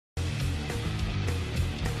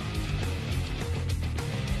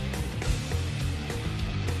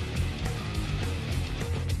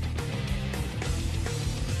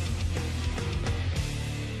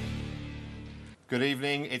Good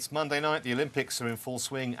evening. It's Monday night. The Olympics are in full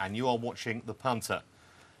swing and you are watching The Punter.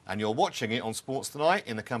 And you're watching it on Sports Tonight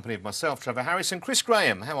in the company of myself, Trevor Harris, and Chris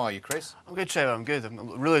Graham. How are you, Chris? I'm good, Trevor. I'm good.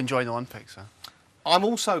 I'm really enjoying the Olympics. I'm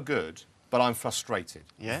also good, but I'm frustrated.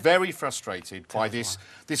 Yeah? Very frustrated by this.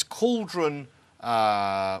 This cauldron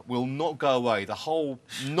will not go away. The whole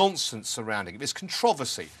nonsense surrounding it. This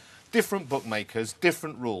controversy. Different bookmakers,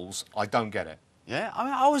 different rules. I don't get it. Yeah, I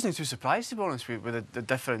mean, I wasn't too surprised, to be honest with you, with the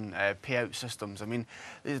different payout systems. I mean,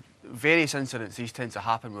 there's various incidents these tend to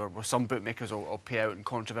happen where some bookmakers will pay out in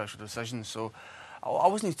controversial decisions. So I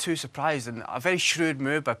wasn't too surprised, and a very shrewd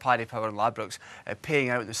move by Paddy Power and Ladbrokes, paying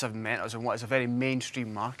out in the 7 mentors in what is a very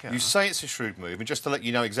mainstream market. You say it's a shrewd move, and just to let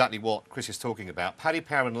you know exactly what Chris is talking about, Paddy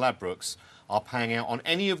Power and Ladbrokes are paying out on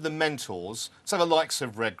any of the mentors, so the likes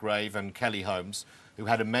of Redgrave and Kelly Holmes, who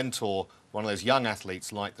had a mentor, one of those young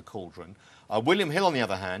athletes like the Cauldron. William Hill, on the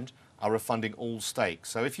other hand, are refunding all stakes.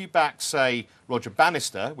 So if you back, say, Roger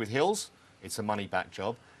Bannister with Hills, it's a money-back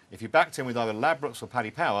job. If you backed him with either Ladbrokes or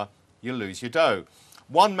Paddy Power, you lose your dough.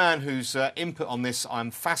 One man whose input on this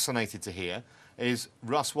I'm fascinated to hear is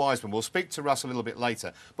Russ Wiseman. We'll speak to Russ a little bit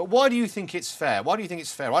later. But why do you think it's fair? Why do you think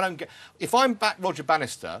it's fair? I don't get. If I'm back Roger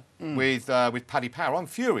Bannister with Paddy Power, I'm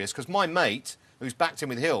furious because my mate, who's backed him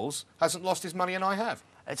with Hills, hasn't lost his money and I have.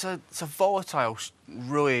 It's a volatile,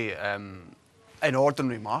 really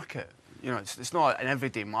inordinary market. You know, it's not an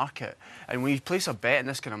everyday market. And when you place a bet in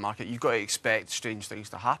this kind of market, you've got to expect strange things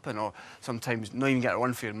to happen, or sometimes not even get a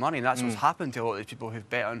run for your money. And that's what's happened to a lot of the people who've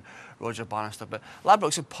bet on Roger Bannister. But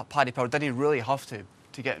Ladbrokes and Paddy Power didn't really have to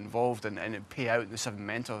get involved and pay out the 7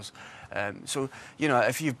 mentors. So, you know,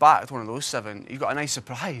 if you've backed one of those 7, you've got a nice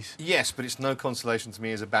surprise. Yes, but it's no consolation to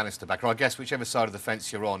me as a Bannister backer. I guess whichever side of the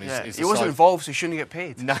fence you're on is the he wasn't involved, so he shouldn't get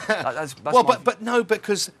paid. No. That's well, but no,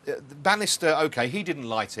 because Bannister, OK, he didn't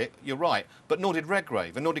light it, you're right, but nor did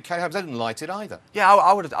Redgrave, and nor did Kelly Holmes. They didn't light it either. Yeah,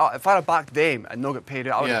 I would have, if I had backed them and not got paid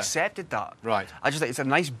out, I would have accepted that. Right. I just think it's a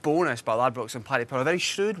nice bonus by Ladbrokes and Paddy Power, a very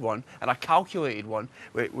shrewd one and a calculated one,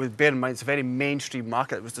 with bear in mind it's a very mainstream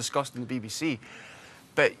market that was discussed in the BBC.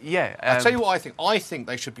 But yeah, I'll tell you what I think. I think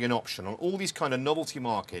they should be an option on all these kind of novelty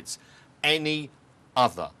markets. Any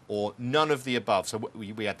other or none of the above. So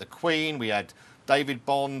we had the Queen, we had David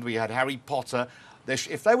Bond, we had Harry Potter.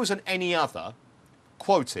 If there was an any other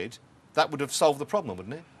quoted, that would have solved the problem,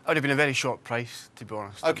 wouldn't it? It would have been a very short price, to be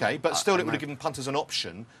honest. OK, but still it would have given punters an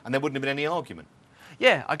option and there wouldn't have been any argument.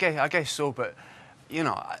 Yeah, I guess so, but, you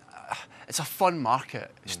know, it's a fun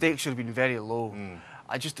market. Stakes should have been very low.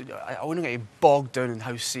 I wouldn't get bogged down in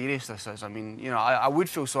how serious this is. I mean, you know, I would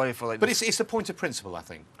feel sorry for like. But it's the point of principle, I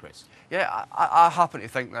think, Chris. Yeah, I happen to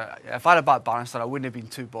think that if I had a backed Bannister, I wouldn't have been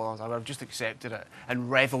too bothered. I would have just accepted it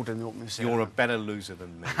and revelled in the opening ceremony. You're a better loser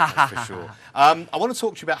than me, that's for sure. I want to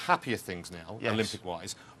talk to you about happier things now,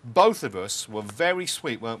 Olympic-wise. Both of us were very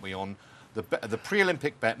sweet, weren't we, on the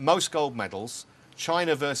pre-Olympic bet, most gold medals,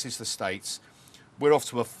 China versus the States. We're off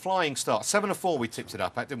to a flying start. 7-4 we tipped it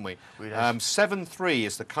up at, didn't we? 7-3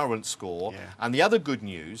 is the current score. And the other good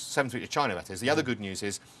news, 7-3 to China that is, the other good news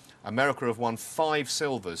is America have won 5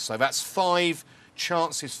 silvers. So that's 5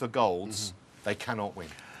 chances for golds they cannot win.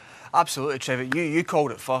 Absolutely, Trevor. You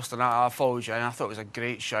called it first and I followed you and I thought it was a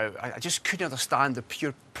great shout. I just couldn't understand the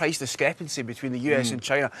pure price discrepancy between the US and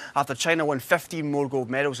China after China won 15 more gold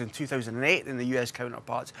medals in 2008 than the US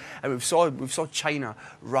counterparts. And we saw China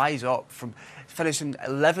rise up from finishing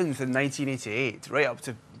 11th in 1988 right up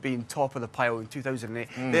to being top of the pile in 2008.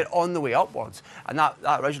 They're on the way upwards. And that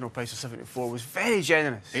original price of 74 was very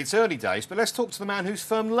generous. It's early days, but let's talk to the man whose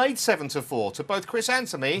firm laid 7-4 to both Chris and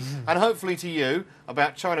to me, and hopefully to you,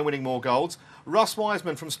 about China winning more golds. Russ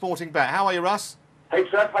Wiseman from Sporting Bet. How are you, Russ? Hey,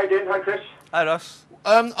 Trev. How you doing? Hi, Chris. Hi, Russ.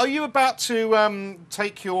 Are you about to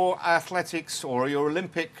take your athletics or your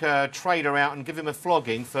Olympic trader out and give him a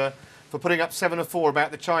flogging for putting up 7-4 about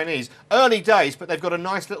the Chinese? Early days, but they've got a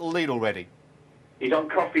nice little lead already. He's on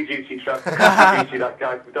coffee duty, Trev. Coffee duty, that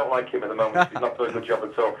guy. We don't like him at the moment. He's not doing a good job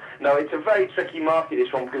at all. No, it's a very tricky market,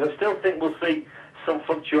 this one, because I still think we'll see some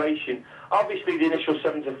fluctuation. Obviously, the initial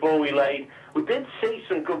 7-4 we laid, we did see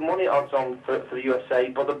some good money odds on for the USA,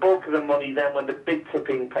 but the bulk of the money then, when the big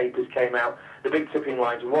tipping papers came out, the big tipping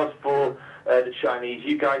lines was for the Chinese.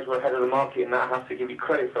 You guys were ahead of the market, and I have to give you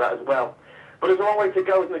credit for that as well. But there's a long way to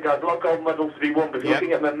go, isn't there, guys? A lot of gold medals to be won. But if you're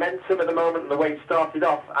looking at momentum at the moment and the way it started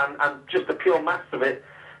off and just the pure maths of it,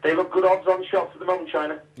 they look good odds on shots at the moment,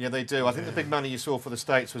 China. Yeah, they do. I think the big money you saw for the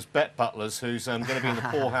States was Bet Butlers, who's going to be in the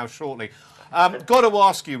poorhouse shortly. Got to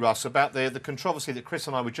ask you, Russ, about the controversy that Chris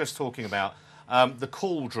and I were just talking about, the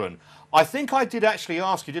cauldron. I think I did actually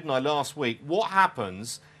ask you, didn't I, last week, what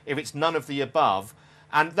happens if it's none of the above?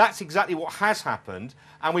 And that's exactly what has happened.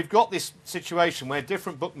 And we've got this situation where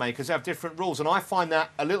different bookmakers have different rules. And I find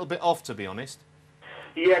that a little bit off, to be honest.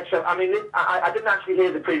 Yeah, so, I mean, I didn't actually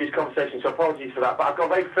hear the previous conversation, so apologies for that. But I've got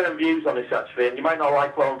very firm views on this, actually. And you might not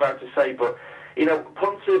like what I'm about to say, but, you know,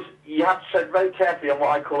 punters, you have to tread very carefully on what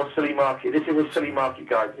I call a silly market. This is a silly market,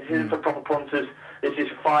 guys. This isn't for proper punters. This is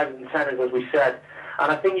for 5s and 10ers, as we said.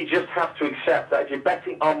 And I think you just have to accept that if you're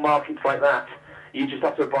betting on markets like that, you just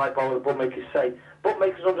have to abide by what the bookmakers say.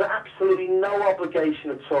 Bookmakers are under absolutely no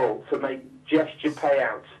obligation at all to make gesture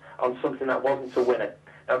payouts on something that wasn't a winner.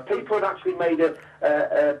 Now, if people had actually made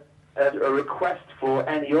a request for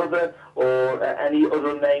any other or any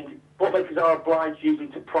other named, bookmakers are obliged usually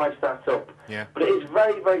to price that up. Yeah. But it is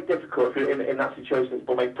very, very difficult if you're in that situation as a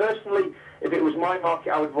bookmaker. Personally, if it was my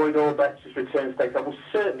market, I would avoid all bets, just return stakes. I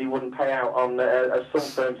certainly wouldn't pay out on, as some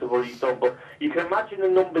firms have already done. But you can imagine the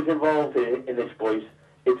numbers involved in this, boys.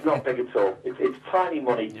 It's not big at all. It's tiny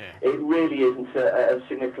money. Yeah. It really isn't a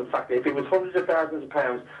significant factor. If it was hundreds of thousands of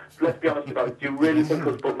pounds, let's be honest about it, do you really think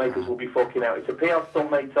us bookmakers will be forking out? It's a PR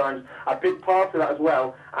stunt many times. I've been part of that as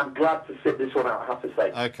well. I'm glad to sit this one out, I have to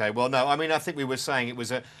say. OK, well, no, I mean, I think we were saying it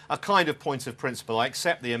was a kind of point of principle. I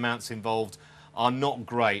accept the amounts involved are not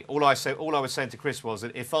great. All I was saying to Chris was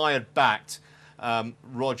that if I had backed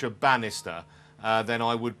Roger Bannister, then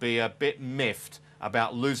I would be a bit miffed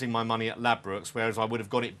about losing my money at Ladbrokes, whereas I would have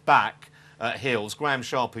got it back at Hills. Graham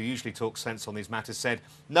Sharp, who usually talks sense on these matters, said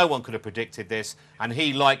no one could have predicted this, and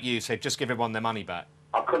he, like you, said just give everyone their money back.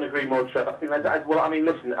 I couldn't agree more, Trevor. I think that, well, I mean,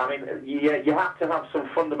 listen, I mean, you have to have some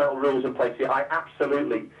fundamental rules in place here. I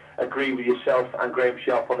absolutely agree with yourself and Graham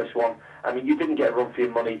Sharp on this one. I mean, you didn't get a run for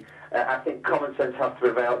your money. I think common sense has to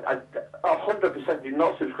prevail. I 100% do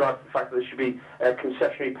not subscribe to the fact that there should be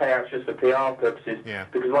concessionary payouts just for PR purposes. Yeah.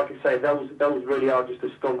 Because, like I say, those really are just a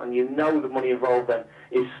stunt, and you know the money involved then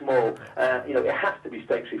is small. You know, it has to be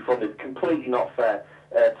stakes refunded. Completely not fair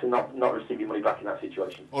to not receive your money back in that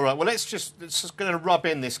situation. All right. Well, let's just going to rub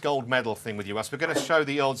in this gold medal thing with you, Russ. We're going to show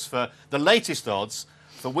the odds for the latest odds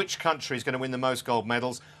for which country is going to win the most gold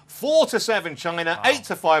medals. 4-7 China,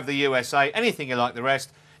 8-5 the USA. Anything you like the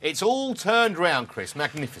rest. It's all turned round, Chris.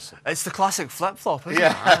 Magnificent. It's the classic flip-flop, isn't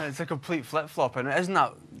it? It's a complete flip-flop, and isn't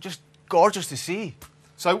that just gorgeous to see?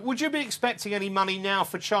 So would you be expecting any money now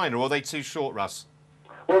for China, or are they too short, Russ?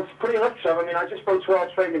 Well, it's pretty much so. I mean, I just spoke to our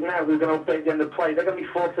traders now who are going to update the end of play. They're going to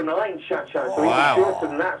be 4-9 China, so even shorter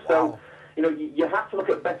than that. So, you know, you have to look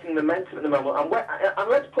at betting momentum at the moment. And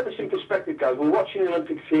let's put this in perspective, guys. We're watching the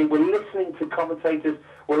Olympics here. We're listening to commentators.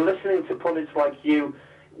 We're listening to pundits like you.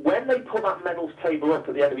 When they put that medals table up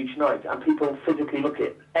at the end of each night and people physically look at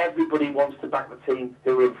it, everybody wants to back the team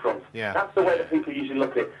who are in front. Yeah. That's the way that people usually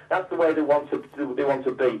look at it. That's the way they want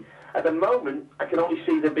to be. At the moment, I can only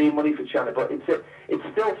see there being money for China, but it's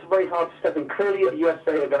still very hard to step in. Clearly, the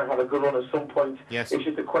USA are going to have a good run at some point. Yes. It's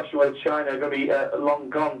just a question whether China are going to be long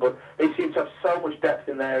gone, but they seem to have so much depth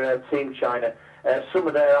in their team, China. Some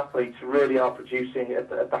of their athletes really are producing at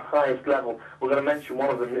the highest level. We're going to mention one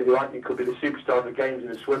of them who I think could be the superstar of the games in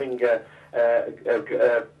the swimming regatta at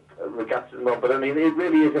the moment. But I mean, it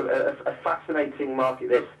really is a fascinating market,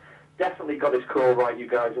 this. Definitely got this call right, you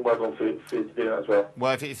guys, and well done for doing that as well.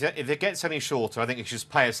 Well, if it gets any shorter, I think you should just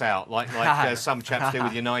pay us out, like some chaps do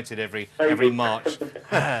with United every March.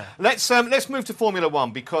 Let's move to Formula One,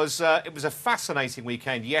 because it was a fascinating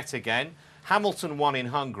weekend yet again. Hamilton won in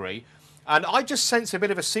Hungary. And I just sense a bit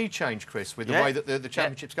of a sea change, Chris, with the way that the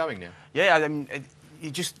championship's going now. Yeah, I mean,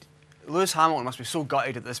 Lewis Hamilton must be so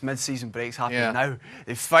gutted that this mid-season break's happening now.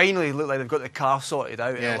 They finally look like they've got the car sorted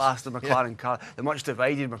out at last, the McLaren car, the much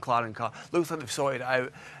divided McLaren car. Looks like they've sorted it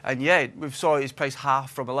out. And yeah, we've saw his price half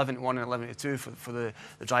from 11-1 and 11-2 for the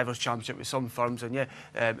Drivers' Championship with some firms. And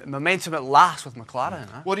momentum at last with McLaren.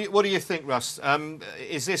 Huh? What do you think, Russ?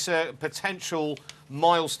 Is this a potential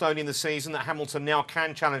milestone in the season that Hamilton now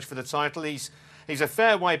can challenge for the title? He's a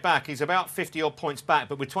fair way back. He's about 50-odd points back,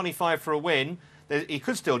 but with 25 for a win, he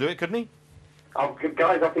could still do it, couldn't he? Oh,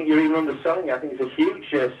 guys, I think you're even underselling it. I think it's a huge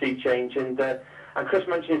sea change. And Chris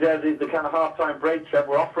mentioned the kind of half-time break, Trevor.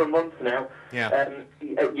 We're off for a month now. Yeah.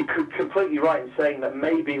 You're completely right in saying that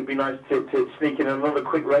maybe it would be nice to sneak in another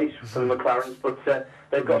quick race for the McLarens, but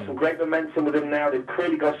they've got some great momentum with them now. They've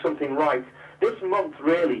clearly got something right. This month,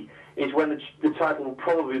 really, is when the title will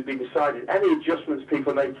probably be decided. Any adjustments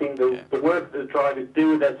people are making, the work that the drivers do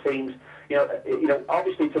with their teams, you know,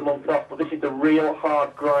 obviously it's a month off, but this is the real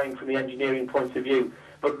hard grind from the engineering point of view.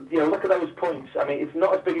 But, you know, look at those points. I mean, it's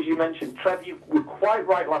not as big as you mentioned. Trevor, you were quite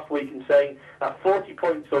right last week in saying that 40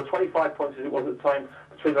 points, or 25 points as it was at the time,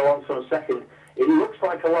 between Alonso and second, it looks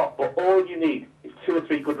like a lot, but all you need is 2 or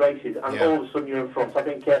 3 good races, and all of a sudden you're in front. I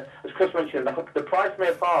think, as Chris mentioned, the price may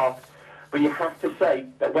have halved, but you have to say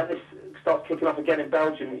that when this starts kicking off again in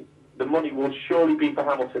Belgium, the money will surely be for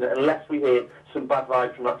Hamilton, unless we hear some bad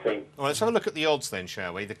vibes from that team. Well, let's have a look at the odds then,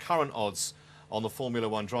 shall we? The current odds on the Formula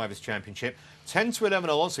One Drivers' Championship. 10 to 11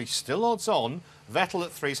 odds, so still odds on. Vettel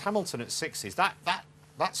at 3s, Hamilton at 6s.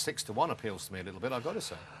 That 6 to 1 appeals to me a little bit, I've got to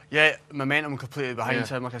say. Yeah, momentum completely behind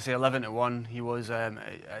him. Like I say, 11 to 1. He was, and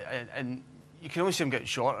you can only see him getting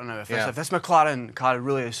shorter now. If this McLaren car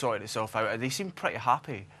really has sorted itself out, and they seem pretty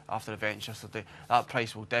happy after the events yesterday, that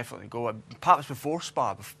price will definitely go. Perhaps before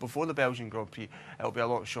Spa, before the Belgian Grand Prix, it'll be a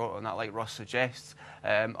lot shorter than that, like Russ suggests.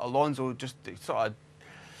 Alonso just sort of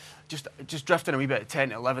just drifting a wee bit at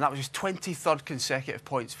 10 to 11. That was his 23rd consecutive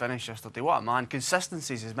points finish yesterday. What a man.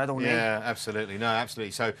 Consistency is his middle name. Yeah, absolutely. No,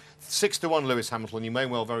 absolutely. So 6 to 1 Lewis Hamilton. You may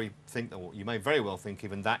very well think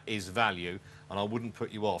even that is value, and I wouldn't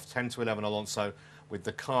put you off. 10 to 11 Alonso, with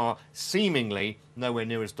the car seemingly nowhere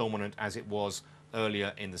near as dominant as it was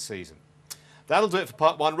earlier in the season. That'll do it for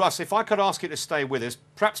part 1. Russ, if I could ask you to stay with us,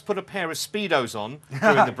 perhaps put a pair of Speedos on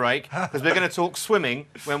during the break, because we're going to talk swimming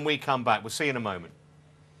when we come back. We'll see you in a moment.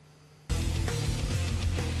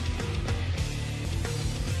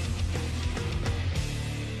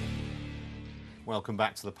 Welcome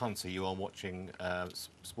back to The Punter. You are watching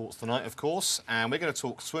Sports Tonight, of course, and we're going to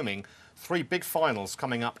talk swimming. 3 big finals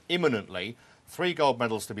coming up imminently. 3 gold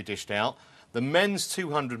medals to be dished out. The men's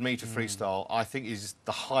 200-metre freestyle, I think, is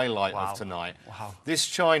the highlight of tonight. Wow. This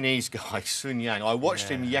Chinese guy, Sun Yang, I watched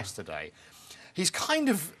him yesterday. He's kind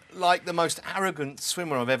of like the most arrogant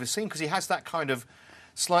swimmer I've ever seen, because he has that kind of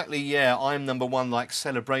slightly, I'm number one, like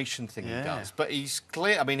celebration thing he does. But he's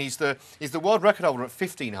clear. I mean, he's the world record holder at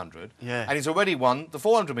 1500, and he's already won the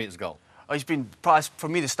 400 metres gold. Oh, he's been, for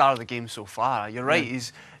me, the star of the game so far. You're right.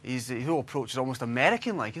 His whole approach is almost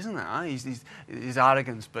American-like, isn't it? His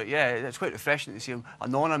arrogance, but yeah, it's quite refreshing to see him, a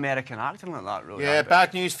non-American acting like that. Really. Yeah,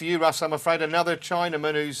 bad news for you, Russ. I'm afraid another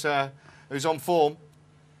Chinaman who's on form.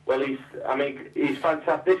 Well, he's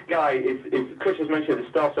fantastic. This guy is Chris has mentioned, the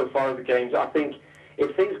star so far of the games. I think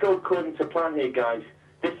if things go according to plan here, guys,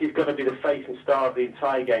 this is going to be the face and star of the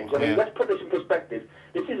entire games. I mean, let's put this in perspective.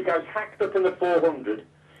 This is a guy who's hacked up in the 400.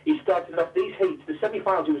 He started off these heats, the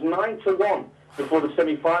semi-finals. He was 9 to 1 before the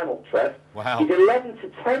semi-final, Trev. Wow. He's 11 to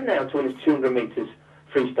 10 now to win his 200 metres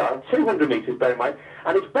freestyle. 200 metres, bear in mind.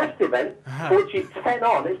 And his best event, which is 10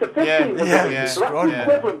 on, is the 1500 metres. So that's the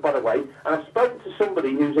equivalent, by the way, and I've spoken to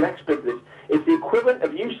somebody who's an expert at this, it's the equivalent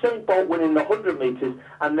of Usain Bolt winning the 100 metres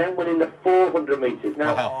and then winning the 400 metres.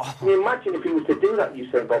 Now, can you imagine if he was to do that,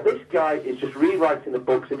 Usain Bolt? This guy is just rewriting the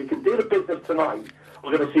books. If he can do the business tonight,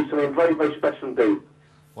 we're going to see something very, very special indeed.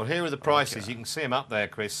 Well, here are the prices. You can see them up there,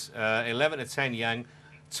 Chris. 11 to 10 Yang,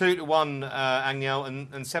 2 to 1 Agnel,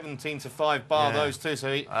 and 17 to 5 Bar. Those two. So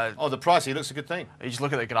the price, he looks a good thing. You just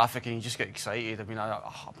look at the graphic and you just get excited. I mean, I'm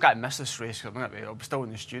going to miss this race because I'm still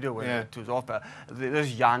in the studio when it was off. But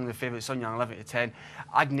there's Yang, the favourite, Sun Yang, 11 to 10.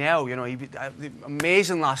 Agnel, you know, he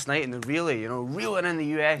amazing last night in the relay. You know, reeling in the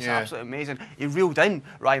US, absolutely amazing. He reeled in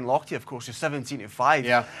Ryan Lochte, of course, to 17 to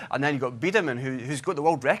 5. And then you got Biederman, who's got the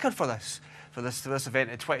world record for this event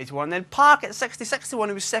at 20 to 1. Then Park at 60 to 1,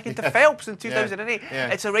 who was second to Phelps in 2008.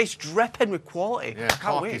 It's a race dripping with quality. I can't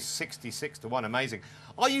Park wait. is 66 to 1, amazing.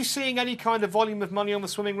 Are you seeing any kind of volume of money on the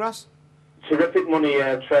swimming, Russ? Terrific money,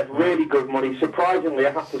 Trev, really good money. Surprisingly,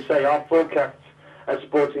 I have to say, our forecasts at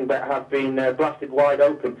Sporting Bet have been blasted wide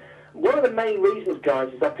open. One of the main reasons,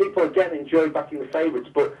 guys, is that people, again, enjoy backing the favourites,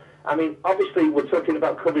 but I mean, obviously, we're talking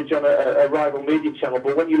about coverage on a rival media channel,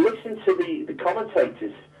 but when you listen to the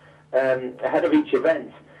commentators ahead of each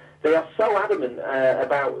event, they are so adamant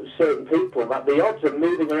about certain people that the odds are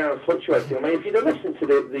moving around and fluctuating. I mean, if you'd have listened to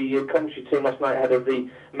the commentary team last night ahead of the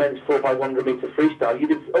men's 4x100 metre freestyle,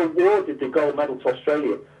 you'd have awarded the gold medal to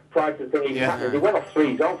Australia prior to the thing even happening. They went off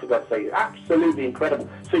 3s on, for God's sake. Absolutely incredible.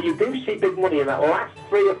 So you do see big money in that last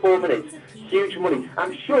 3 or 4 minutes. Huge money.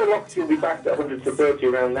 I'm sure Lochte will be back at 100 to 30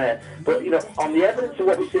 around there. But, you know, on the evidence of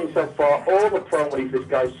what we've seen so far, all the pro money for this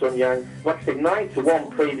guy, Sun Yang, like I say, 9 to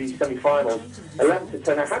 1 pre these semi-finals, 11 to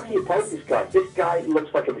 10. Now, how can you oppose this guy? This guy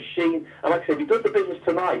looks like a machine. And like I say, if he does the business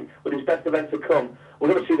tonight with his best event to come, we're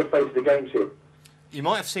going to see the face of the games here. You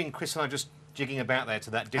might have seen Chris and I just jigging about there to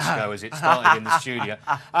that disco as it started in the studio.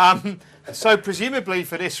 So presumably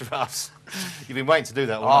for this, Russ, you've been waiting to do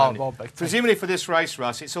that all night. Presumably for this race,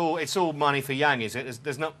 Russ, it's all money for Yang, is it?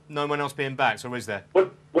 There's no one else being backed, or is there?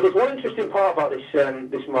 Well, there's one interesting part about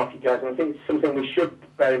this market, guys, and I think it's something we should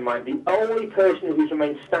bear in mind. The only person who's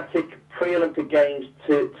remained static pre-Olympic Games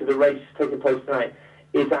to the race taking place tonight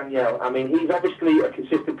is Agnel. I mean, he's obviously a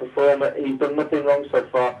consistent performer. He's done nothing wrong so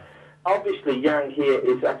far. Obviously, Yang here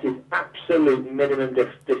is at his absolute minimum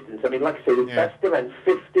distance. I mean, like I say, the best event,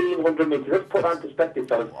 1,500 metres. Let's put that in perspective,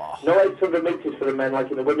 fellas. No 800 metres for the men, like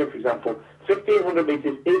in the women, for example. 1,500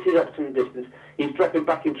 metres is his optimum distance. He's dropping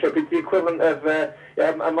back in trip. It's the equivalent of a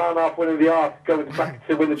mile and a half winning the Arc, going back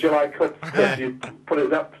to win the July Cup. If you put it in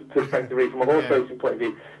that perspective, from a horse racing point of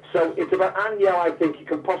view. So it's about Anyao, I think he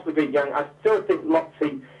can possibly beat Yang. I still think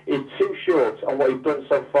Lochte is too short on what he's done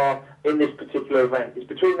so far in this particular event. It's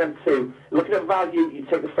between them two. Looking at value, you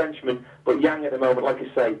take the Frenchman, but Yang at the moment, like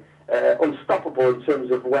I say, unstoppable in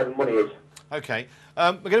terms of where the money is. Okay,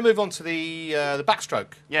 we're going to move on to the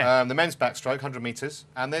backstroke. Yeah. The men's backstroke, 100 metres,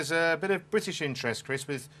 and there's a bit of British interest, Chris,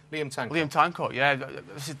 with Liam Tancock. Liam Tancock, yeah.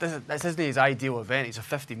 This isn't his ideal event. He's a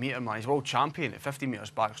 50-metre man. He's world champion at 50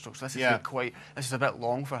 metres backstroke. So this is a bit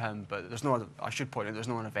long for him. But there's no. I should point out there's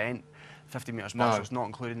no an event. 50 metres backstroke, not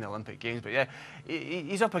including the Olympic Games. But yeah,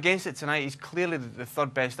 he's up against it tonight. He's clearly the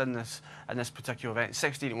third best in this particular event.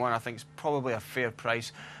 16-1, I think, is probably a fair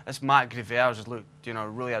price. This Matt Grivers has looked,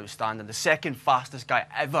 really outstanding. The second fastest guy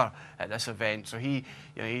ever at this event. So he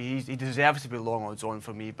deserves to be long odds on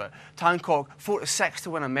for me. But Tancock, 4-6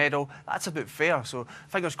 to win a medal. That's about fair. So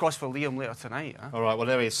fingers crossed for Liam later tonight. Huh? All right. Well,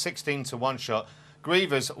 there he is, 16 to 1 shot.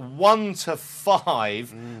 Grievers 1 to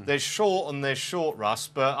 5. They're short and they're short, Russ.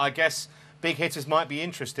 But I guess big hitters might be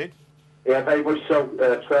interested. Yeah, very much so,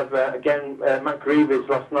 Trevor. Again, Matt Grievers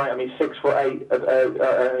last night, I mean, 6'8",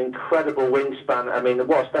 an incredible wingspan. I mean,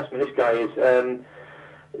 what a specimen this guy is.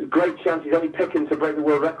 Great chance. He's only picking to break the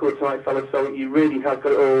world record tonight, fellas, so he really has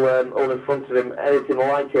got it all in front of him. Anything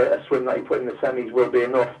like a swim that he put in the semis will be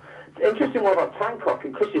enough. Interesting one about Tancock,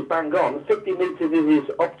 and Chris is bang on. 50 metres is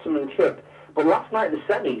his optimum trip. But last night in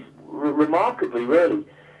the semis, remarkably, really,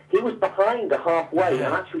 he was behind the halfway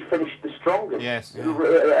and actually finished the strongest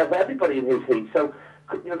of everybody in his heat. So,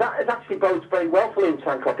 that actually bodes very well for Liam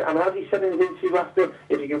Tancock. And as he said in his interview after,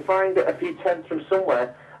 if you can find a few tenths from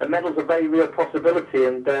somewhere, a medal's a very real possibility.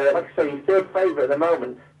 And like I say, he's third favourite at the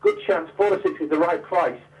moment. Good chance, 4-6 is the right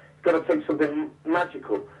price. He's got to take something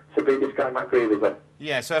magical to beat this guy, Matt Grievers.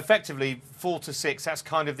 Yeah, so effectively 4 to 6. That's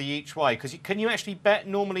kind of the each way. Because can you actually bet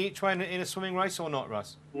normally each way in a swimming race or not,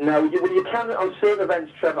 Russ? No, you can on certain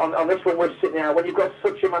events, Trev. On this one we're sitting out, when you've got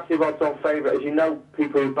such a massive odds-on favourite, as you know,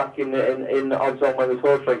 people who back in odds-on when there's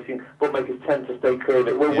horse racing, bookmakers tend to stay clear of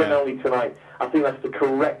it. We'll win only tonight. I think that's the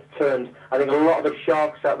correct terms. I think a lot of the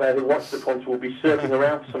sharks out there who watch the Punter will be circling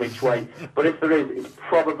around for some each way. But if there is, it's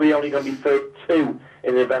probably only going to be 32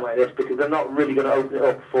 in an event like this, because they're not really going to open it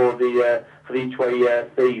up for the each way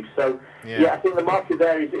thieves. So I think the market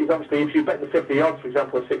there is obviously, if you bet the 50 odds, for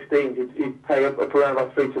example, at 16, you'd pay up around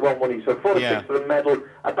about 3 to 1 money. So 4 to 6 for the medal,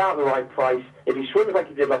 about the right price. If he swims like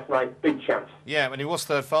he did last night, big chance. Yeah, and he was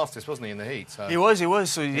third fastest, wasn't he, in the heat? So. He was.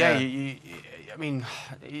 So I mean,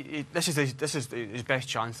 this is his best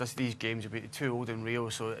chance. These games will be too old and real,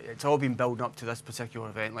 so it's all been building up to this particular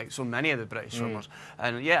event, like so many of the British swimmers.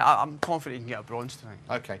 And I'm confident he can get a bronze tonight.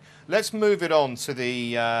 Okay, let's move it on to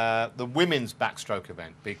the women's backstroke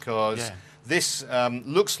event, because this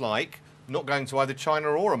looks like not going to either China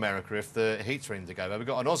or America if the heats are in to go. We've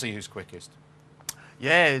got an Aussie who's quickest.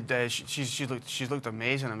 Yeah, she's looked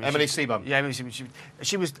amazing. I mean, Emily Seebohm. Yeah, Emily Seebohm.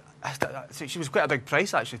 She was quite a big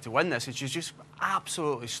price actually to win this, and she's just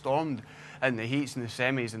absolutely stormed in the heats and the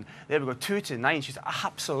semis. And there we go, 2 to 9. She's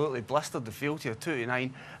absolutely blistered the field here, 2 to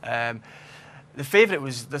 9. The favourite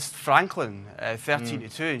was this Franklin, 13 to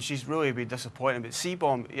 2, and she's really been disappointing. But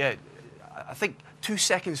Seebohm, I think 2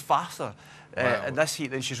 seconds faster in this heat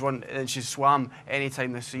than she's swam any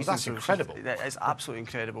time this season. Well, that's incredible. It's absolutely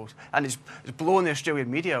incredible, and it's blown the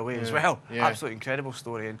Australian media away as well. Absolutely incredible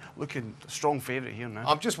story, and looking strong favourite here now.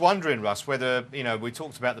 I'm just wondering, Russ, whether we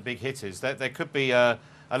talked about the big hitters. That there could be a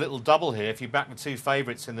little double here if you back the two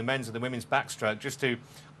favourites in the men's and the women's backstroke, just to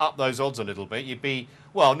up those odds a little bit. You'd be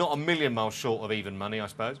not a million miles short of even money, I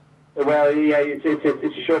suppose. Well, yeah, it's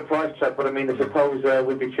a short price check, but I mean, I suppose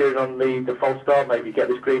we'd be cheering on the false start, maybe get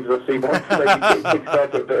this Grievers or Seebohm to maybe get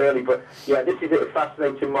kick-started a bit early. But yeah, this is a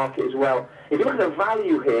fascinating market as well. If you look at the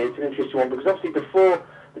value here, it's an interesting one, because obviously before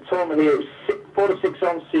the tournament here, it was 4 to 6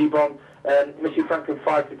 on Seebohm, Missy Franklin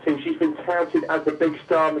 5 to 2. She's been touted as the big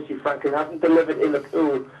star. Missy Franklin hasn't delivered in the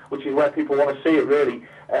pool, which is where people want to see it really.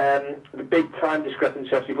 The big time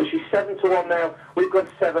discrepancy, obviously, but she's 7 to 1 now. We've got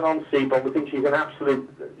 7 on Seebohm. We think she's an absolute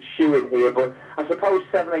shoe-in here, but I suppose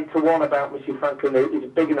 7-8 to 1 about Missy Franklin is a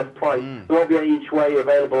big enough price. There won't be any each way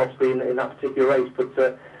available, obviously, in that particular race, but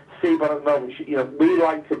Seebohm at the moment, we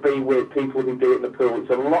like to be with people who do it in the pool.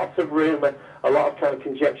 It's a lot of rumour, a lot of kind of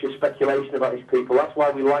conjecture, speculation about these people. That's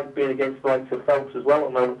why we like being against the likes of Phelps as well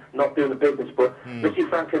at the moment, not doing the business. But Missy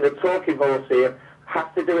Franklin, the talking horse here, has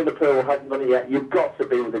to do in the Pearl, hasn't done it yet. You've got to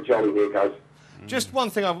be with the jolly here, guys. Just one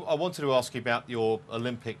thing I wanted to ask you about your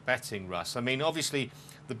Olympic betting, Russ. I mean, obviously,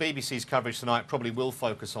 the BBC's coverage tonight probably will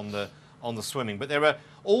focus on the swimming, but there are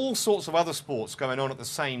all sorts of other sports going on at the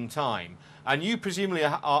same time, and you presumably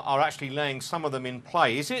are actually laying some of them in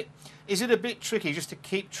play. Is it a bit tricky just to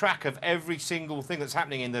keep track of every single thing that's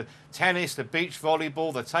happening in the tennis, the beach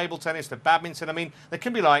volleyball, the table tennis, the badminton? I mean, there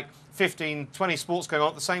can be like 15, 20 sports going on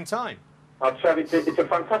at the same time. Trevor, it's a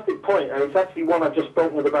fantastic point, and it's actually one I've just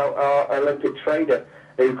spoken with about our Olympic trader,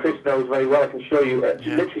 who Chris knows very well. I can show you,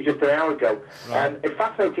 literally just an hour ago. Right. It's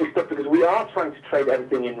fascinating stuff because we are trying to trade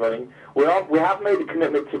everything in running. We have made a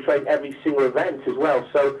commitment to trade every single event as well.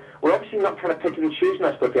 So we're obviously not kind of picking and choosing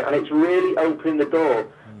our stuff here, and it's really opening the door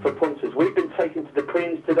for punters. We've been taken to the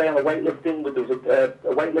Queens today on the weightlifting. There was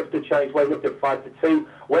a weightlifter challenge, weightlifter 5 to 2.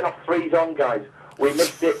 Went off 3s on, guys. We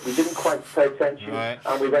missed it, we didn't quite pay attention,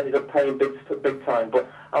 and we've ended up paying big time.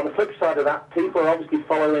 But on the flip side of that, people are obviously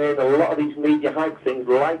following in a lot of these media hype things,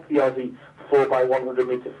 like the Aussie 4x100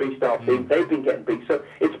 metre freestyle team. They've been getting big. So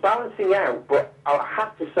it's balancing out, but I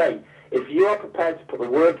have to say, if you are prepared to put the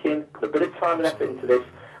work in, put a bit of time and effort into this,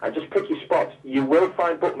 and just pick your spots, you will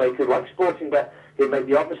find bookmakers like Sportingbet who make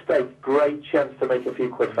the odd mistake. Great chance to make a few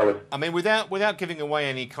quid, fellas. I mean, without giving away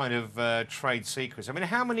any kind of trade secrets, I mean,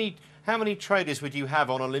 how many traders would you have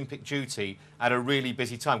on Olympic duty at a really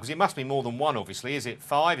busy time? Because it must be more than one, obviously. Is it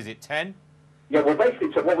 5? Is it 10? Yeah, well,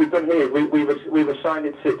 basically, so what we've done here is we've assigned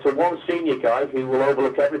it to one senior guy who will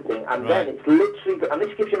overlook everything, and then it's literally, and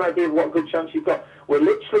this gives you an idea of what good chance you've got. We're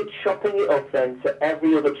literally chopping it up then to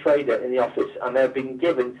every other trader in the office, and they're being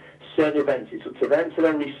given certain events. It's up to them to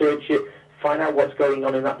then research it, find out what's going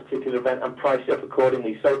on in that particular event, and price it up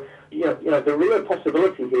accordingly. So, you know, the real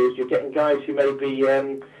possibility here is you're getting guys who may be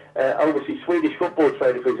overseas Swedish football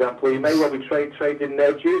trader, for example, who may well be trading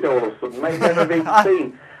judo all of a sudden, may never have even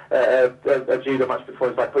seen a judo match before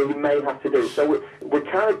his life, but he may have to do. So we're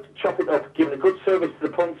kind of chopping up, giving a good service to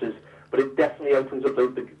the punters, but it definitely opens up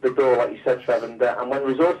the door, like you said, Trevor, and when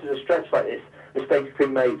resources are stretched like this, mistakes can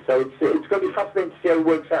be made. So it's going to be fascinating to see how it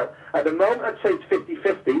works out. At the moment, I'd say it's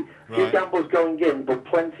 50-50. Few gambles going in, but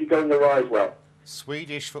plenty going the right as well.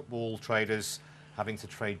 Swedish football traders having to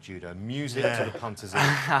trade judo. Music to the punters.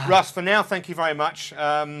 Russ, for now, thank you very much.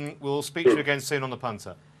 We'll speak to you again soon on The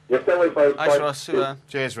Punter. Yes, stay away, folks. Thanks, Bye. Russ.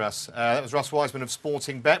 Cheers, Russ. That was Russ Wiseman of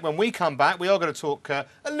Sportingbet. When we come back, we are going to talk a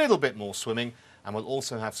little bit more swimming, and we'll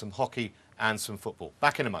also have some hockey and some football.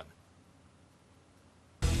 Back in a moment.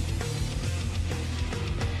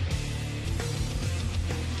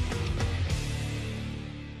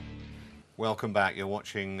 Welcome back. You're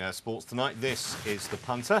watching Sports Tonight. This is The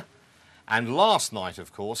Punter. And last night,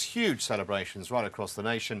 of course, huge celebrations right across the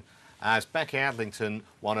nation as Becky Adlington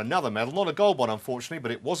won another medal. Not a gold one, unfortunately,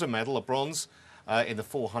 but it was a medal, a bronze, in the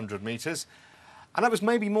 400 metres. And that was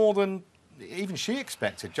maybe more than even she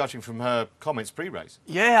expected, judging from her comments pre-race.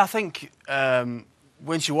 Yeah, I think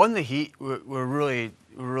when she won the heat, we're really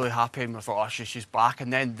happy, and we thought, oh, she's back.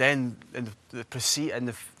 And then in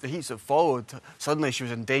the heats that followed, suddenly she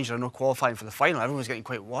was in danger of not qualifying for the final. Everyone was getting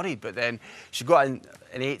quite worried, but then she got in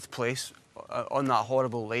 8th place on that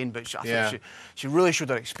horrible lane. But I think she really showed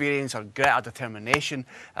her experience, her grit, her determination,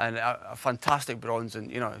 and a fantastic bronze.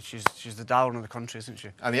 And you know, she's the darling of the country, isn't she?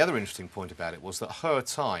 And the other interesting point about it was that her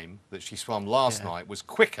time that she swam last night was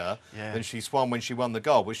quicker than she swam when she won the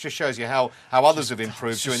gold, which just shows you how others have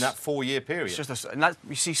improved during that 4-year period. It's just and that,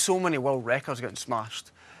 we see so many world records getting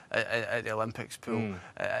smashed at the Olympics pool.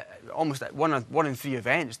 Almost one in 3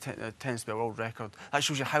 events tends to be a world record. That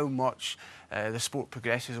shows you how much the sport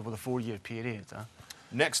progresses over the 4-year period.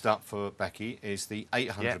 Next up for Becky is the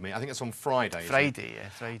 800 metre. I think it's on Friday. Friday.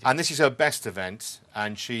 And this is her best event,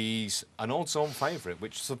 and she's an odds-on favourite,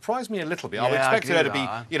 which surprised me a little bit. Yeah, I would expect her to be,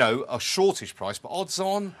 that, you know, a shortish price, but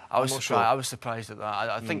odds-on, I was surprised at that.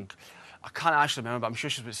 I think, I can't actually remember, but I'm sure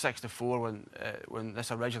she was 6 to 4 when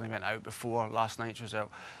this originally went out before last night's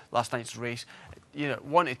result, last night's race. You know,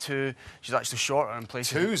 1 to 2, she's actually shorter in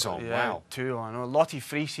places. 2's on, wow. 2 on. Lottie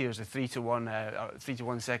Freese here is the 3 to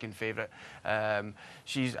 1 second favourite. And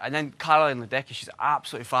then Caroline Ledecky, she's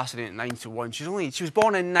absolutely fascinating at 9 to 1. She was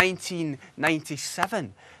born in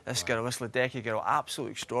 1997. This girl, this Ledecky girl,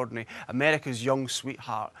 absolutely extraordinary. America's young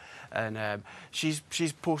sweetheart, and she's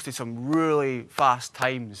posted some really fast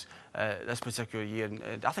times this particular year.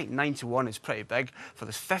 And I think 9 to 1 is pretty big for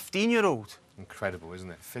this 15-year-old. Incredible,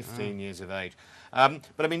 isn't it? 15 years of age. But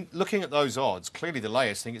I mean, looking at those odds, clearly the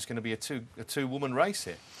layers think it's going to be a two-woman race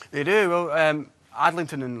here. They do. Well,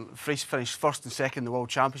 Adlington and Freese finished 1st and 2nd in the World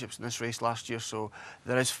Championships in this race last year, so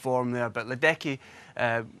there is form there. But Ledecky,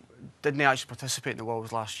 didn't actually participate in the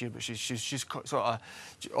Worlds last year, but she's sort of,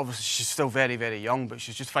 obviously she's still very, very young, but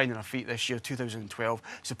she's just finding her feet this year, 2012.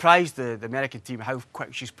 Surprised the American team how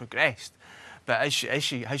quick she's progressed. But has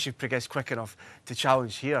she progressed quick enough to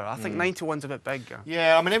challenge here? I think 9-1's a bit big.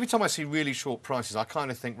 Yeah, I mean, every time I see really short prices, I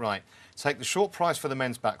kind of think, right, take the short price for the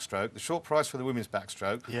men's backstroke, the short price for the women's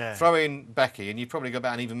backstroke, throw in Becky, and you've probably got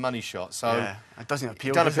about an even money shot. So it doesn't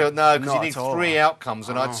appeal. No, because you need three outcomes,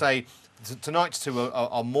 and I'd say tonight's two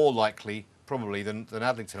are more likely probably than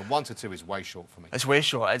Adlington, and 1 to 2 is way short for me. It's way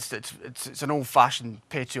short. It's an old-fashioned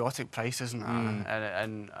patriotic price, isn't it?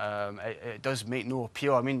 And it does make no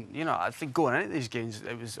appeal. I mean, you know, I think going into these games,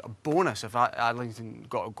 it was a bonus if Adlington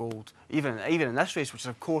got a gold, even in this race, which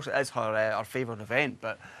of course is her favourite event.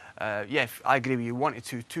 But yeah, I agree with you. 1 to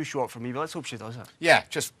 2, too short for me. But let's hope she does it. Yeah,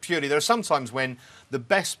 just purely. There are some times when the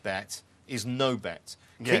best bet is no bet.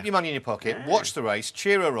 Keep your money in your pocket, watch the race,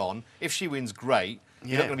 cheer her on. If she wins, great.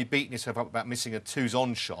 You're not going to be beating yourself up about missing a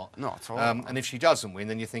 2's-on shot. Not at all. And if she doesn't win,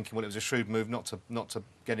 then you're thinking, well, it was a shrewd move not to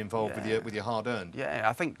get involved with your hard-earned. Yeah,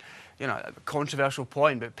 I think, you know, a controversial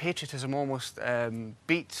point, but patriotism almost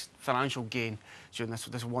beats financial gain during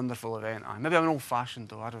this wonderful event. Maybe I'm an old-fashioned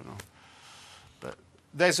though, I don't know. But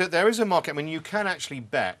there is a market. I mean, you can actually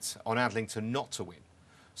bet on Adlington not to win.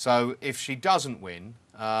 So if she doesn't win,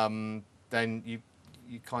 then you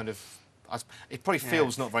kind of. It probably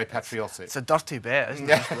feels not very patriotic. It's a dirty bet, isn't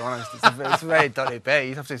it? To be honest, it's a very dirty bet.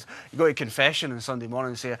 You go to confession on Sunday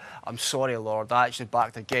morning and say, "I'm sorry, Lord, I actually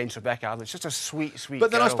backed against Rebecca Adler." It's just a sweet, sweet.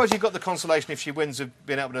 But then girl. I suppose you've got the consolation if she wins of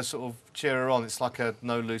being able to sort of cheer her on. It's like a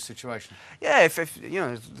no-lose situation. Yeah, if you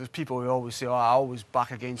know, there's people who always say, "Oh, I always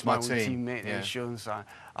back against my own teammate." Yeah. Insurance, I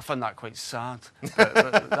find that quite sad.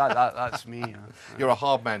 but that's me. You know. You're a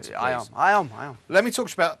hard man to please. I am. Let me talk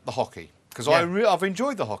to you about the hockey because I've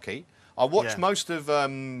enjoyed the hockey. I watched most of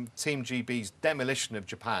Team GB's demolition of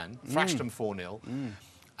Japan, thrashed them 4-0.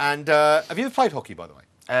 And have you ever played hockey, by the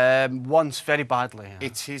way? Once, very badly. Yeah.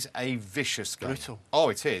 It is a vicious game. Brutal. Oh,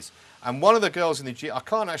 it is. And one of the girls in the I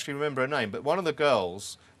can't actually remember her name, but one of the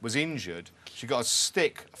girls was injured. She got a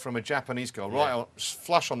stick from a Japanese girl,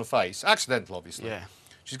 flush on the face, accidental, obviously. Yeah.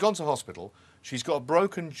 She's gone to hospital. She's got a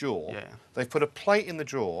broken jaw. Yeah. They've put a plate in the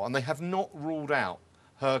jaw, and they have not ruled out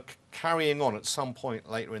her carrying on at some point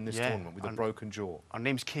later in this tournament with a broken jaw. Her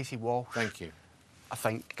name's Katie Walsh. Thank you. I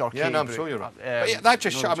think. Yeah, no, I'm sure you're right. But yeah, that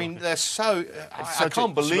just I mean, they're so. I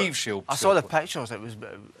can't believe she'll. I saw the pictures. It was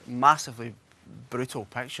a massively brutal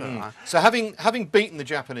picture. So having beaten the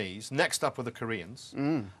Japanese, next up with the Koreans,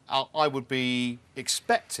 I would be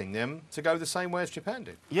expecting them to go the same way as Japan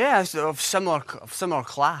did. Yeah, it's of similar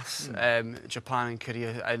class. Japan and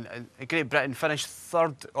Korea, and Great Britain finished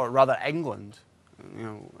third, or rather England. You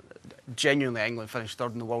know, genuinely England finished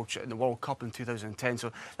third in the World Cup in 2010.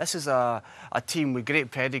 So this is a team with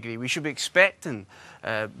great pedigree. We should be expecting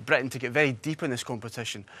Britain to get very deep in this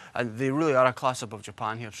competition, and they really are a class above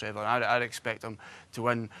Japan here, Trevor. I'd expect them to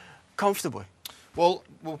win comfortably. Well,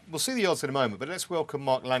 we'll see the odds in a moment, but let's welcome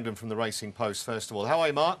Mark Landon from the Racing Post first of all. How are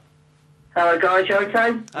you, Mark? Hello, guys. You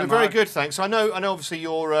okay? We're very good, thanks. I know. Obviously,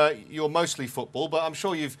 you're mostly football, but I'm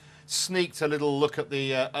sure you've sneaked a little look at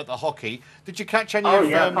the hockey. Did you catch any of?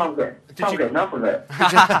 I can't get enough of it.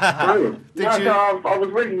 Brilliant. I was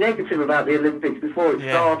really negative about the Olympics before it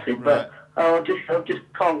started, but I just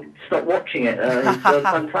can't stop watching it. It's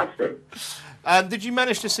fantastic. Did you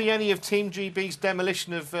manage to see any of Team GB's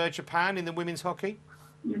demolition of Japan in the women's hockey?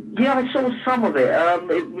 Yeah, I saw some of it.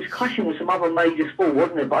 It was clashing with some other major sport,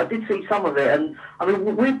 wasn't it? But I did see some of it, and I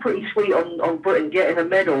mean, we're pretty sweet on Britain getting a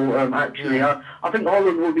medal. Actually, I think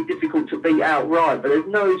Holland will be difficult to beat outright, but there's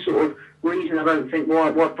no sort of reason I don't think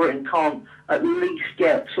why Britain can't at least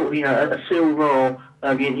get sort of a silver or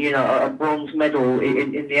a bronze medal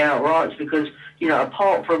in the outrights, because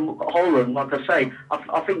apart from Holland, like I say,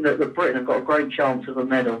 I think that Britain have got a great chance of a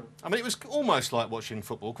medal. I mean, it was almost like watching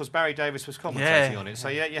football because Barry Davis was commentating on it. So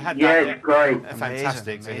you had that. Yeah, it's great.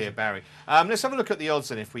 Fantastic to hear Barry. Let's have a look at the odds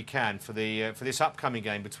then, if we can, for this upcoming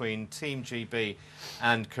game between Team GB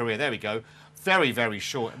and Korea. There we go. Very, very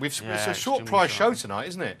short. It's a short price show tonight,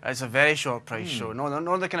 isn't it? It's a very short price show.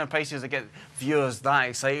 No, the kind of prices that get viewers that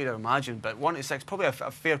excited, I imagine. But 1 to 6, probably a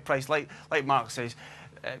fair price. Like Mark says,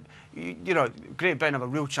 Great Britain have a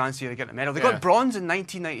real chance here to get a medal. They got bronze in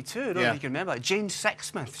 1992. I don't know if you can remember that. Jane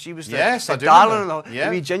Sexsmith. She was the darling of the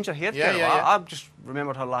wee ginger hair girl. I just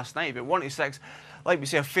remembered her last night. But 1 to 6, like we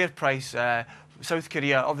say, a fair price. South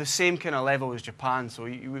Korea of the same kind of level as Japan, so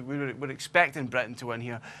we're expecting Britain to win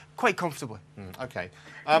here quite comfortably. Okay.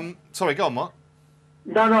 Sorry, go on, Mark.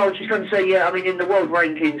 No, I was just going to say, yeah, I mean, in the world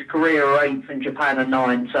rankings, Korea are 8th and Japan are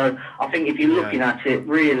 9th. So I think if you're looking at it,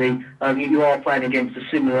 really, you are playing against a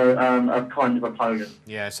similar kind of opponent.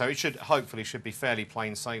 Yeah, so it hopefully should be fairly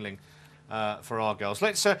plain sailing for our girls.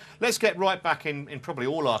 Let's get right back in probably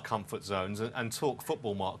all our comfort zones and talk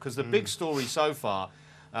football, Mark, because the big story so far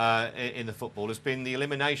in the football has been the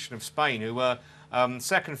elimination of Spain, who were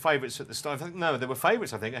second favourites at the start. No, they were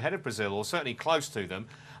favourites, I think, ahead of Brazil, or certainly close to them.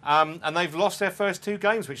 And they've lost their first 2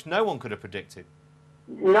 games, which no one could have predicted.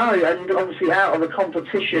 No, and obviously out of the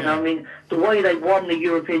competition. Yeah. I mean, the way they won the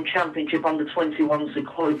European Championship under 21s to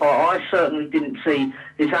qualify, I certainly didn't see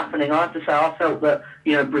this happening. I have to say, I felt that,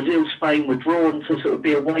 you know, Brazil, Spain were drawn to sort of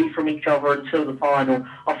be away from each other until the final.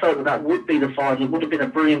 I felt that would be the final. It would have been a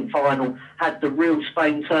brilliant final had the real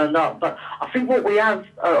Spain turned up. But I think what we have,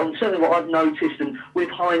 certainly what I've noticed, and with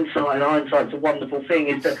hindsight, and hindsight's a wonderful thing,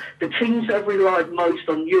 is that the teams that have relied most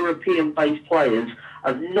on European-based players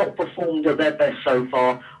have not performed at their best so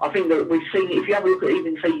far. I think that we've seen, if you have a look at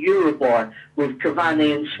even, say, Uruguay with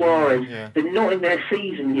Cavani and Suarez, they're not in their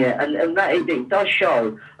season yet, and that it does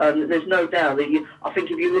show. There's no doubt that I think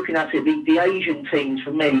if you're looking at it, the Asian teams, for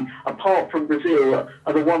me, apart from Brazil,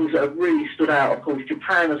 are the ones that have really stood out. Of course,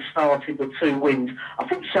 Japan has started with 2 wins. I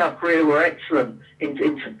think South Korea were excellent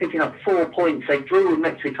in picking up 4 points. They drew with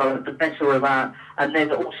Mexico at the better of that, and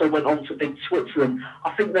then also went on to beat Switzerland.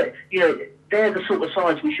 I think that, you know, they're the sort of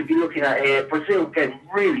sides we should be looking at here. Brazil getting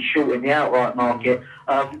really short in the outright market.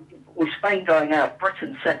 With Spain going out,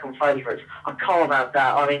 Britain's second favourites. I can't have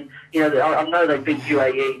that. I mean, you know, I know they beat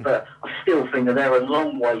UAE, but I still think that they're a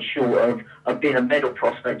long way short of being a medal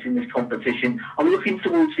prospect in this competition. I'm looking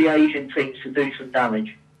towards the Asian teams to do some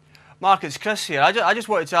damage. Mark, it's Chris here. I just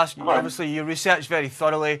wanted to ask you, obviously you researched very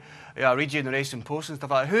thoroughly, I read you in the Racing Post and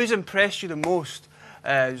stuff like that. Who's impressed you the most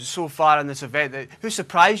so far in this event? Who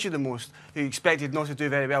surprised you the most? Who you expected not to do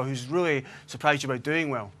very well? Who's really surprised you by doing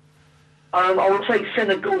well? I would say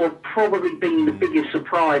Senegal have probably been the biggest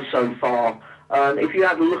surprise so far. If you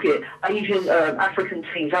have a look at Asian, African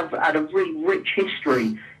teams have had a really rich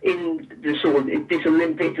history in the sort of this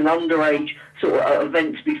Olympics and underage sort of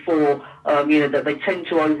events before, you know, that they tend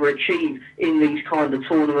to overachieve in these kind of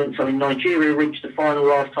tournaments. I mean, Nigeria reached the final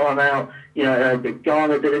last time out. You know,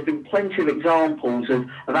 Ghana, there have been plenty of examples of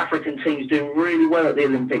African teams doing really well at the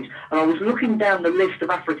Olympics. And I was looking down the list of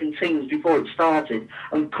African teams before it started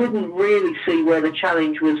and couldn't really see where the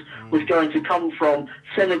challenge was going to come from.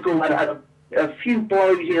 Senegal had a few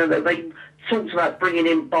blows, you know, that they talked about bringing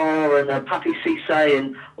in Bar and Papi Cissé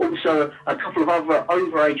and also a couple of other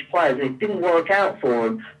overage players, and it didn't work out for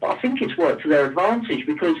them. But I think it's worked to their advantage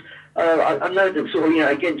because I know that sort of, you know,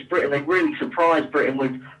 against Britain, they really surprised Britain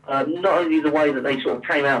with not only the way that they sort of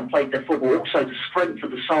came out and played their football, also the strength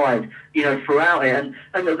of the side, you know, throughout it.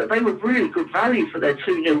 And they were really good value for their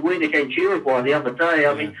 2-0 win against Uruguay the other day.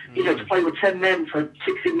 I mean, you know, to play with 10 men for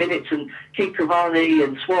 60 minutes and keep Cavani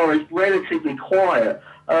and Suarez relatively quiet.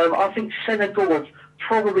 I think Senegal have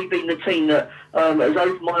probably been the team that has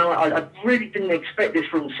opened my eye. I really didn't expect this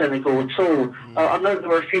from Senegal at all. I know there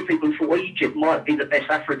were a few people who thought Egypt might be the best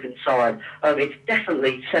African side. It's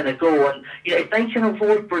definitely Senegal, and you know, if they can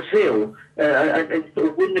avoid Brazil and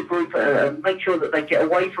sort of win the group and make sure that they get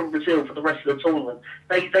away from Brazil for the rest of the tournament,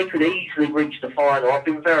 they could easily reach the final. I've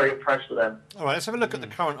been very impressed with them. All right, let's have a look at the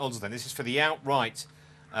current odds then. This is for the outright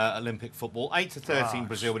Olympic football. 8-13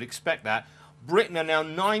 Brazil would expect that. Britain are now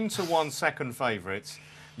 9-1 second favourites.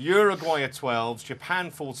 Uruguay are 12s, Japan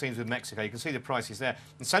 14s with Mexico. You can see the prices there.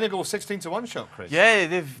 And Senegal 16-1 shot, Chris. Yeah,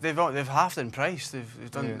 they've halved in price.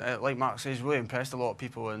 They've done, like Mark says, really impressed a lot of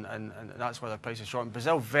people, and that's why their price is short. And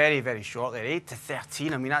Brazil very, very short. They're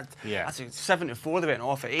 8-13. I mean, that's 7-4 they went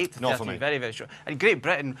off at 8-13. Very, very short. And Great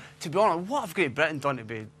Britain, to be honest, what have Great Britain done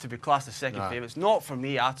to be classed as second favourites? Not for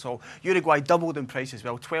me at all. Uruguay doubled in price as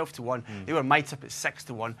well, 12-1. They were might up at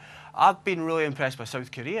 6-1. I've been really impressed by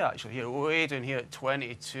South Korea, actually, here, way down here at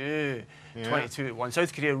 22. 22-1.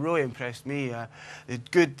 South Korea really impressed me. The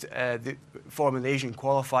good the form in the Asian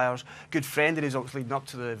qualifiers, good friendlies obviously leading up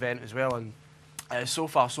to the event as well, and so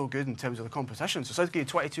far so good in terms of the competition. So South Korea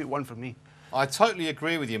 22-1 for me. I totally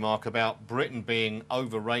agree with you, Mark, about Britain being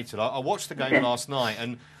overrated. I watched the game last night,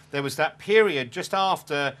 and there was that period just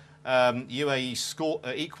after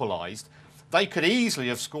UAE equalised. They could easily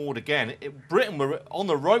have scored again. Britain were on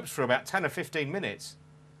the ropes for about 10 or 15 minutes.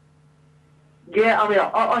 Yeah, I mean,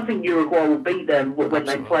 I think Uruguay will beat them when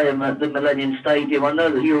they play them at the Millennium Stadium. I know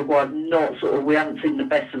that Uruguay have not sort of, we haven't seen the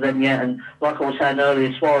best of them yet. And like I was saying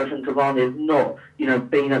earlier, Suarez and Cavani have not, you know,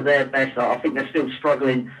 been at their best. I think they're still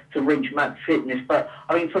struggling to reach match fitness. But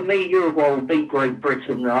I mean, for me, Uruguay will beat Great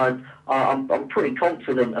Britain. I'm pretty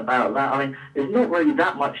confident about that. I mean, there's not really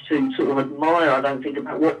that much to sort of admire, I don't think,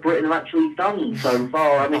 about what Britain have actually done so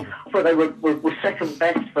far. I mean, I thought they were second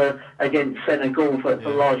best against Senegal for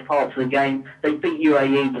large parts of the game. They beat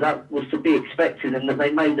UAE, but that was to be expected, and that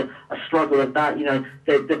they made a struggle of that. You know,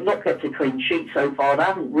 they've not kept a clean sheet so far. They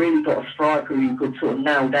haven't really got a striker who you could sort of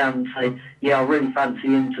nail down and say, yeah, I really fancy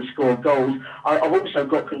him to score goals. I've also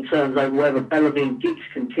got concerns over whether Bellamy and Giggs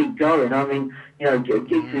can keep going. I mean, you know,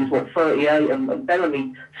 Giggs is, 38, and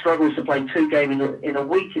Bellamy struggles to play 2 games in a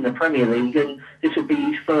week in the Premier League, and this will be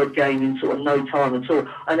his 3rd game in sort of no time at all.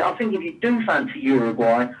 And I think if you do fancy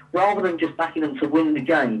Uruguay, rather than just backing them to win the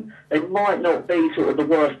game, they might not be sort of the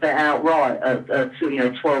worst bet outright at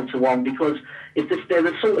 12-1, because they're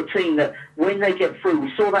the sort of team that when they get through,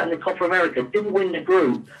 we saw that in the Copa America, didn't win the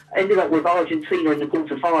group, ended up with Argentina in the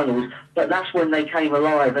quarterfinals, but that's when they came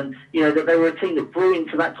alive. And you know that they were a team that grew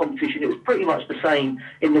into that competition. It was pretty much the same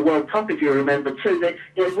in the World Cup, if you remember too.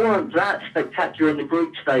 They weren't that spectacular in the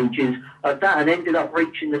group stages of that, and ended up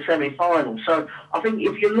reaching the semi-final. So I think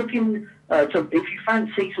if you're looking if you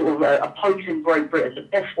fancy sort of opposing Great Britain, the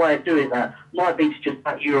best way of doing that might be to just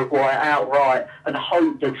back Uruguay outright and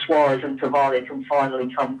hope that Suarez and Cavani can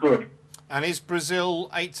finally come good. And is Brazil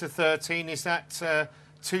 8-13? Is that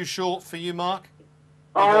too short for you, Mark?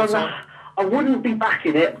 I wouldn't be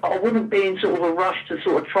backing it, but I wouldn't be in sort of a rush to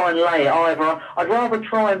sort of try and lay it either. I'd rather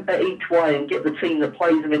try and bet each way and get the team that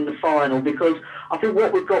plays them in the final, because I think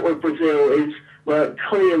what we've got with Brazil is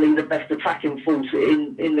clearly the best attacking force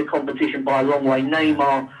in the competition by a long way.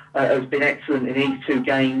 Neymar has been excellent in these 2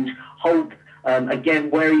 games. Hope, again,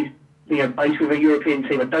 where he's based with a European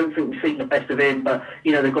team, I don't think we've seen the best of him, but,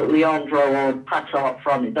 you know, they've got Leandro or Pata up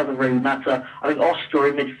front, it doesn't really matter. I think Oscar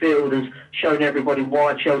in midfield has shown everybody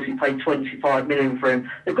why Chelsea paid 25 million for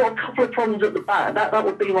him. They've got a couple of problems at the back, that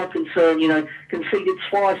would be my concern, you know, conceded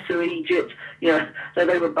twice to Egypt, you know,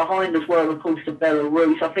 they were behind as well, of course, to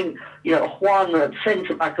Belarus. I think, you know, Juan at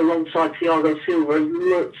centre-back alongside Thiago Silva has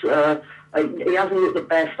looked... he hasn't looked the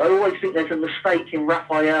best. I always think there's a mistake in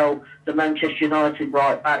Rafael, the Manchester United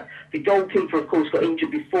right back. The goalkeeper, of course, got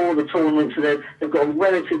injured before the tournament, so they've got a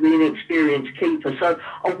relatively inexperienced keeper. So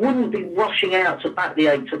I wouldn't be rushing out to back the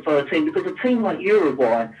 8-13, because a team like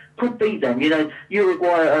Uruguay could beat them. You know,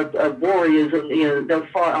 Uruguay are warriors, and you know they'll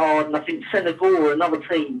fight hard. And I think Senegal are another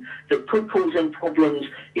team that could cause them problems.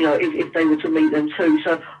 You know, if they were to meet them too.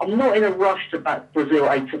 So I'm not in a rush to back Brazil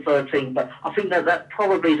 8-13, but I think that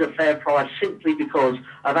probably is a fair price simply because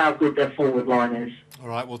of how good their forward line is. All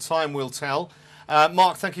right, well, time will tell.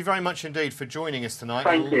 Mark, thank you very much indeed for joining us tonight.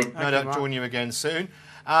 Thank you. No doubt join you again soon.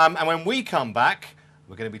 And when we come back,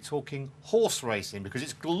 we're going to be talking horse racing, because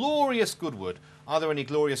it's glorious Goodwood. Are there any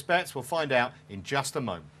glorious bets? We'll find out in just a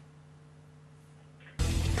moment.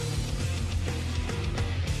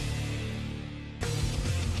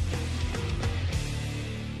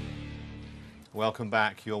 Welcome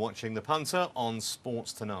back. You're watching The Punter on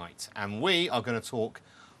Sports Tonight. And we are going to talk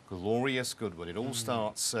glorious Goodwood. It all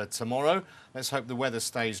starts tomorrow. Let's hope the weather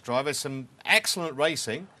stays dry. There's some excellent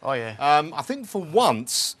racing. Oh, yeah. I think for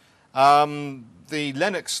once, the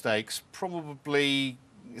Lennox Stakes probably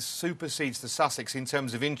supersedes the Sussex in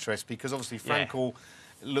terms of interest, because obviously Frankel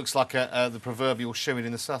looks like the proverbial shoo-in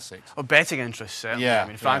in the Sussex. Well, betting interest, certainly. Yeah, I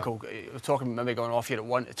mean, Frankel, we're talking maybe going off here at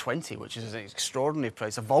 1-20, which is an extraordinary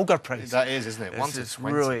price, a vulgar price. That is, isn't it? It's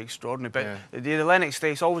really extraordinary. But the Lennox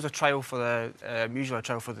Stakes, always a trial for usually a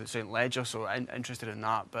trial for the St Ledger, so I'm interested in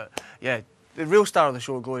that. But yeah, the real star of the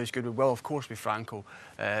show, Glorious Goodwood, will of course be Frankel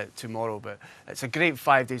tomorrow. But it's a great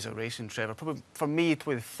 5 days of racing, Trevor. Probably for me,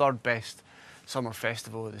 probably the 3rd best summer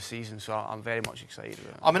festival of the season, so I'm very much excited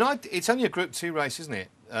about it. I mean, it's only a Group 2 race, isn't it?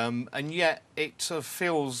 And yet it sort of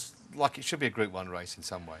feels like it should be a Group 1 race in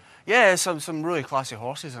some way. Yeah, some really classy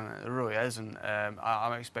horses in it. There really is, and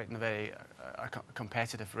I'm expecting a very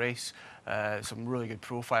competitive race. Some really good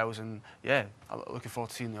profiles, and yeah, I'm looking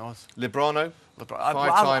forward to seeing the odds. Librano,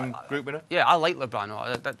 5-time group winner. Yeah, I like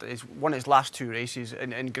Librano. That is won his last 2 races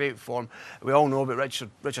in great form. We all know about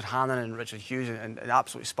Richard Hannon and Richard Hughes in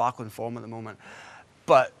absolutely sparkling form at the moment.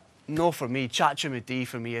 But No, for me, Chachimadi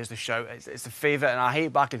for me is the shout. It's the favourite, and I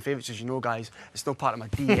hate backing favourites, as you know, guys. It's not part of my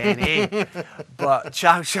DNA. But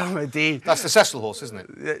Chachimadi. That's the Cecil horse, isn't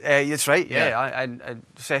it? That's right, yeah. And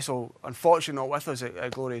Cecil, unfortunately, not with us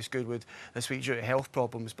at Glorious Goodwood this week due to health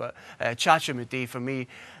problems. But Chachimadi, for me,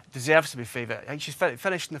 deserves to be favourite. I think she's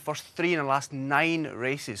finished in the first 3 in the last 9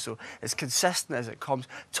 races, so it's consistent as it comes.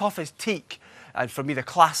 Tough as teak, and for me, the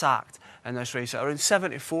class act in this race. Around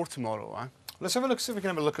 74 tomorrow, eh? Let's have a look, see if we can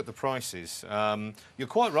have a look at the prices. You're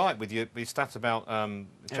quite right with your stat about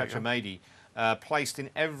Chachimadi, placed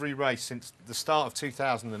in every race since the start of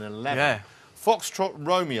 2011. Yeah. Foxtrot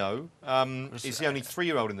Romeo is the only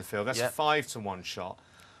 3-year-old in the field. That's a 5-to-1 shot.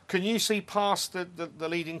 Can you see past the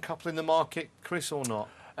leading couple in the market, Chris, or not?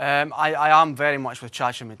 I am very much with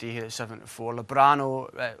Chachimadi here at 7-4.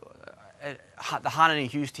 Lebrano, the Hannon and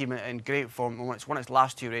Hughes team in great form. It's won its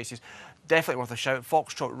last 2 races. Definitely worth a shout.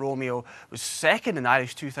 Foxtrot Romeo was second in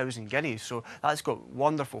Irish 2000 guineas, so that's got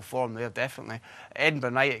wonderful form there, definitely.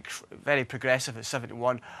 Edinburgh Night, very progressive at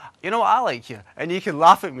 71. You know what, I like you, and you can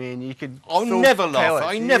laugh at me, and you can. I'll never laugh.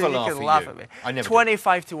 I never laugh at you. You can laugh at me. I never.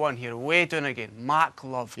 25-1 here, way down again. Mac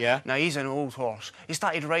Love. Yeah. Now he's an old horse. He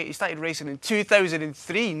started racing in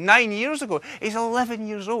 2003, 9 years ago. He's 11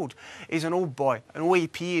 years old. He's an old boy, an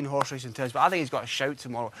OAP in horse racing terms, but I think he's got a shout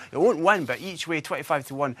tomorrow. He won't win, but each way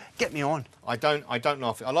 25-1. Get me on. I don't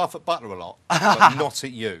laugh. I laugh at Butler a lot, but not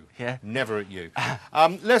at you. Yeah. Never at you.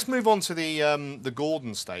 Let's move on to the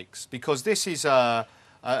Gordon Stakes, because this is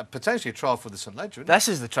potentially a trial for the St Ledger. This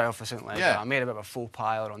is the trial for St Ledger. Yeah. I made a bit of a faux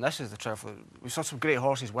pas on. This is the trial for. We saw some great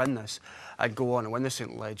horses win this and go on and win the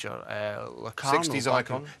St Ledger. Locarno, 60s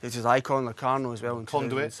icon. This is icon. Locarno as well in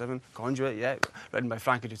Conduit. 2007. Conduit, yeah, ridden by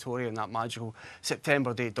Frankie Dettori in that magical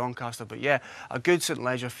September day at Doncaster. But yeah, a good St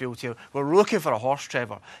Ledger field here. We're looking for a horse,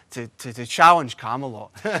 Trevor, to challenge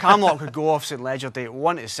Camelot. Camelot could go off St Ledger day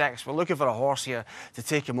 1-6. We're looking for a horse here to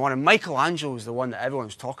take him on. And Michelangelo is the one that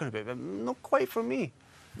everyone's talking about, but not quite for me.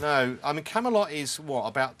 No, I mean Camelot is what,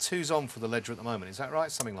 about 2s on for the Ledger at the moment. Is that right?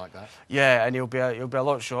 Something like that. Yeah, and he'll be a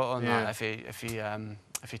lot short on that if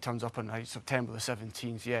he turns up on September the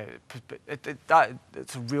 17th. Yeah,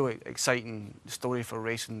 it's a really exciting story for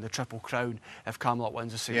racing the Triple Crown if Camelot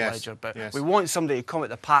wins the St Ledger. But we want somebody to come at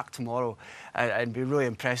the pack tomorrow and be really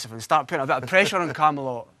impressive and start putting a bit of pressure on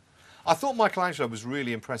Camelot. I thought Michelangelo was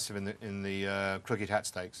really impressive in the Crooked Hat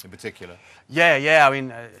Stakes in particular. Yeah. I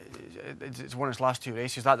mean, it's won its last 2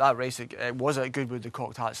 races. That race it was at Goodwood, the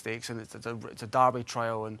Cocked Hat Stakes, and it's a Derby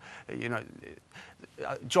trial. And you know,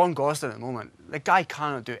 John Gosden at the moment, the guy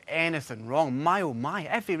cannot do anything wrong. My oh my!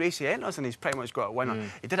 Every race he enters, and he's pretty much got a winner.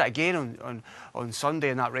 He did it again on Sunday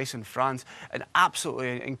in that race in France. An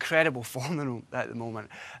absolutely incredible form at the moment.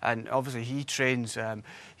 And obviously he trains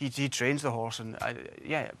he trains the horse, and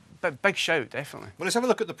yeah. But big shout, definitely. Well, let's have a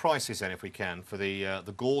look at the prices then, if we can, for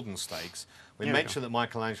the Gordon Stakes. We mentioned that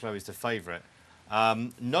Michelangelo is the favourite.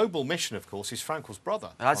 Noble Mission, of course, is Frankel's brother,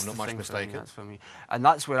 if I'm not much mistaken. That's for me. And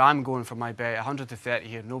that's where I'm going for my bet, 100-30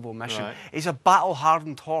 here, Noble Mission. Right. He's a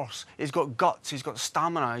battle-hardened horse. He's got guts, he's got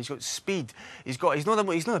stamina, he's got speed. He's not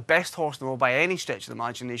the best horse in the world by any stretch of the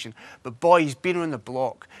imagination, but boy, he's been around the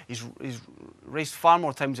block. He's raced far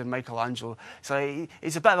more times than Michelangelo. So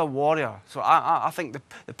he's a bit of a warrior. So I think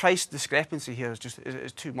the price discrepancy here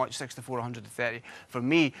is too much, 64, 130. For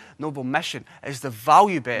me, Noble Mission is the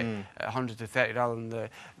value bet at 130 rather than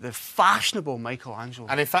the fashionable Michelangelo.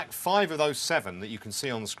 And in fact, 5 of those 7 that you can see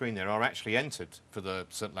on the screen there are actually entered for the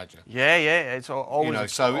St Ledger. Yeah, it's always. You know,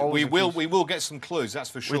 so we will get some clues, that's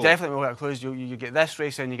for sure. We definitely will get clues. You get this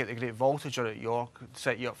race, and you get the Great Voltager at York,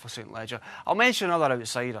 set you up for St Ledger. I'll mention another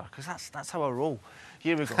outsider because that's how I roll.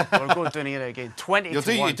 Here we go. We're going down here again. 20 to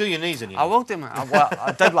 1. You do your knees in you. I will do, man.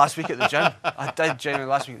 I did last week at the gym. I did genuinely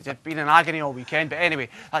last week. It's been in agony all weekend. But anyway,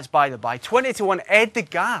 that's by the by. 20 to 1. Ed de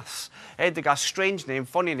Gas. Ed de Gas. Strange name,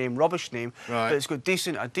 funny name, rubbish name. Right. But it's got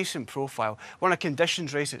a decent profile. Won a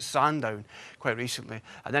conditions race at Sandown quite recently,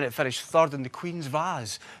 and then it finished 3rd in the Queen's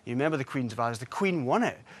Vase. You remember the Queen's Vase? The Queen won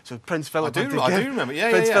it. So Prince Philip. I do remember. Yeah,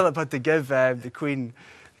 Prince Philip had to give the Queen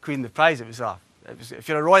the prize. It was if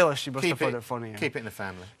you're a royalist, you must have found it funny. Keep it in the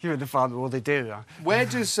family. Keep it in the family. Well, they do. Where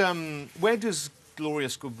does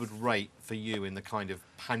Glorious Goodwood rate for you in the kind of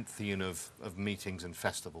pantheon of meetings and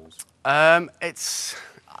festivals? It's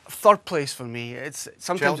 3rd place for me. It's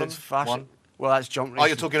sometimes Cheltenham, it's fashion. 1. Well, that's jump racing. Oh,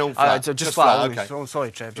 you're talking all flat. Just flat only. Okay. Oh,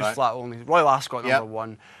 sorry, Trev. Just Right. flat only. Royal Ascot number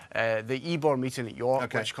 1. the Ebor meeting at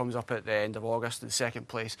York, which comes up at the end of August in second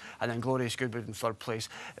place, and then Glorious Goodwood in third place.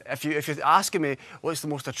 If you're asking me what's the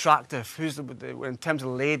most attractive, who's in terms of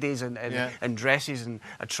ladies and dresses and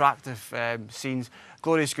attractive scenes,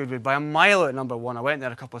 Glorious Goodwood by a mile at number 1. I went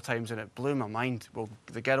there a couple of times and it blew my mind. Well,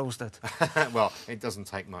 the girls did. Well, it doesn't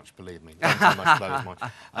take much, believe me. It doesn't take much to blow his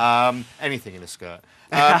mind. Anything in a skirt.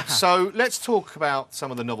 So let's talk about some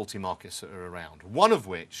of the novelty markets that are around. One of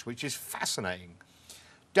which is fascinating.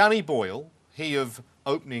 Danny Boyle, he of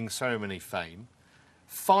opening ceremony fame,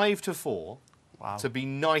 5-4 to be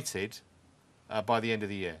knighted by the end of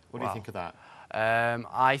the year. What do you think of that?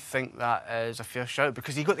 I think that is a fair shout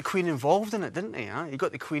because he got the Queen involved in it, didn't he? He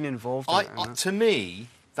got the Queen involved in it. To me,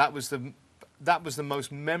 that was the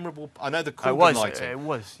most memorable. I know the Cauldron lighting. It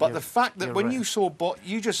was. But the fact that when you saw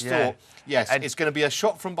you just thought, yes, it's going to be a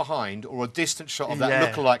shot from behind or a distant shot of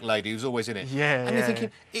that lookalike lady who's always in it. And you're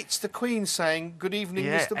thinking, it's the Queen saying, "Good evening,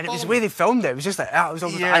 Mr. Bond." And it was the way they filmed it. It was just like, I was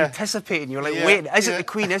almost anticipating. You're like, wait, is it the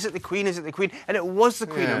Queen? Is it the Queen? Is it the Queen? And it was the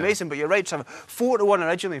Queen. Amazing. But you're right, Trevor. 4-1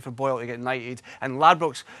 originally for Boyle to get knighted, and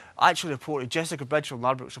Ladbrokes actually reported, Jessica Bridge from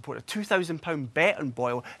Ladbrokes reported a £2,000 bet on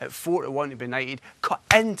Boyle at 4-1 to be knighted, cut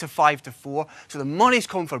into 5-4. So the money's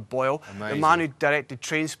come for Boyle, the man who directed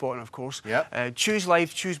Trainspotting, of course. Choose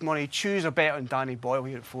life, choose money, choose a bet on Danny Boyle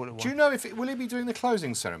here at 4-1. Do you know will he be doing the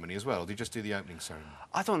closing ceremony as well, or did he just do the opening ceremony?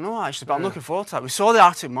 I don't know actually, but I'm looking forward to that. We saw the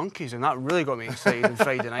Arctic Monkeys, and that really got me excited on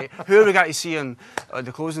Friday night. Who are we going to see on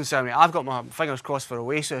the closing ceremony? I've got my fingers crossed for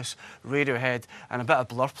Oasis, Radiohead, and a bit of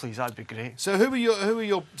Blur, please. That'd be great. So who are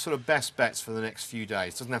your sort of best bets for the next few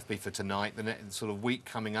days? Doesn't have to be for tonight. The next sort of week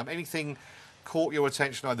coming up. Anything caught your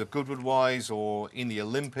attention, either Goodwood-wise or in the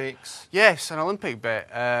Olympics? Yes, an Olympic bet.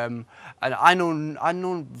 And I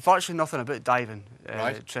know virtually nothing about diving,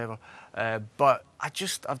 Trevor. But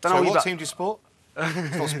I've done a wee bit. What team do you support?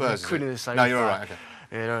 It's not Spurs, Queen of the South. No, you're all right.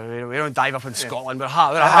 Okay. We don't dive up in Scotland. We're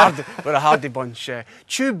a hardy bunch.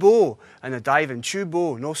 Chubo in the diving.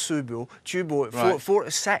 Chubo, no Subo. Chubo at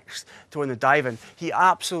 4-6 to win the diving. He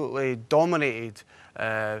absolutely dominated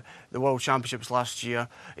the World Championships last year.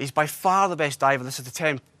 He's by far the best diver. This is the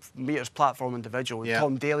 10 metres platform individual.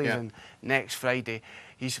 Tom Daly's in next Friday.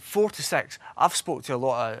 He's 4-6. I've spoke to a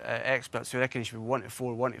lot of experts who reckon he should be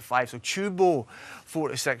 1-4, 1-5. So Chubo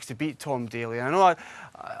 4-6 to beat Tom Daly. And I know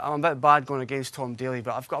I'm a bit bad going against Tom Daly,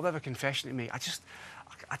 but I've got a bit of a confession to make. I just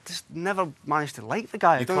never managed to like the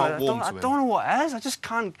guy. I don't know what it is. I just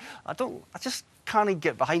can't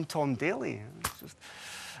get behind Tom Daly. And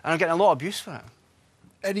I'm getting a lot of abuse for it.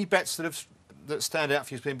 Any bets that stand out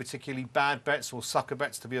for you as being particularly bad bets or sucker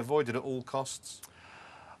bets to be avoided at all costs?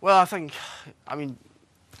 Well, I mean,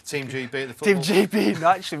 Team GB at the football? Team GB,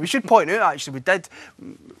 actually. We should point out, actually, we did,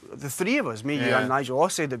 the three of us, me, you and Nigel, all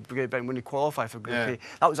said that Great Britain wouldn't qualify for Group A.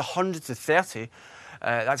 That was 100-30.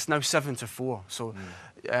 That's now 7-4. So,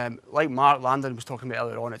 like Mark Landon was talking about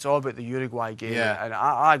earlier on, it's all about the Uruguay game. And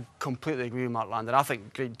I completely agree with Mark Landon. I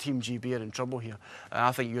think Team GB are in trouble here. And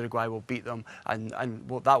I think Uruguay will beat them. And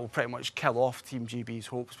that will pretty much kill off Team GB's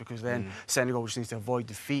hopes, because then Senegal just needs to avoid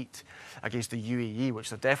defeat against the UAE, which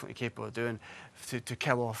they're definitely capable of doing, to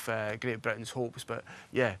kill off Great Britain's hopes. But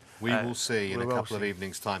yeah, we will see in a couple of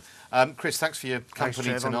evenings' time. Chris, thanks for your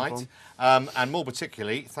company tonight, and more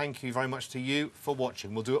particularly, thank you very much to you for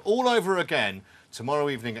watching. We'll do it all over again tomorrow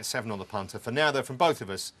evening at 7 on The Punter. For now, though, from both of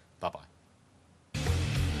us, bye-bye.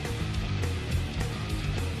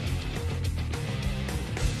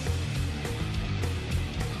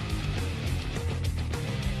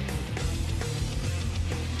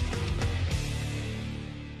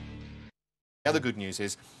 The other good news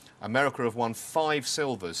is America have won 5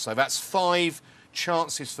 silvers, so that's 5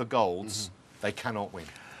 chances for golds they cannot win.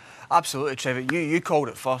 Absolutely, Trevor. You called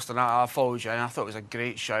it first, and I followed you, and I thought it was a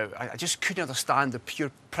great shout. I just couldn't understand the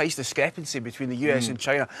pure price discrepancy between the US and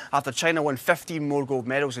China. After China won 15 more gold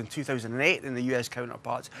medals in 2008 than the US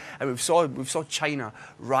counterparts, and we saw China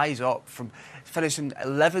rise up from finishing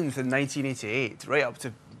 11th in 1988 right up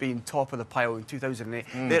to being top of the pile in 2008.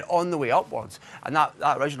 They're on the way upwards, and that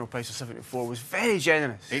original price of 74 was very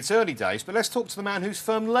generous. It's early days, but let's talk to the man whose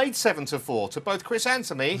firm laid 7-4 to both Chris and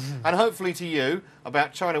to me, and hopefully to you,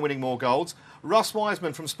 about China winning more golds. Russ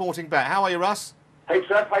Wiseman from Sporting Bet. How are you, Russ? Hey,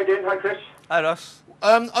 Trev. How you doing? Hi, Chris. Hi, Russ.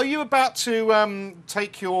 Are you about to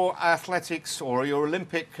take your athletics or your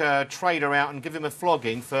Olympic trader out and give him a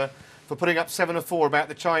flogging for putting up 7-4 about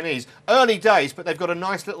the Chinese? Early days, but they've got a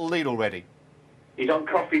nice little lead already. He's on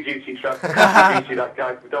coffee duty, Trevor. Coffee duty, that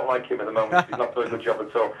guy. We don't like him at the moment. He's not doing a good job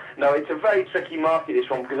at all. No, it's a very tricky market, this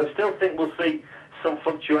one, because I still think we'll see some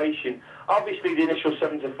fluctuation. Obviously, the initial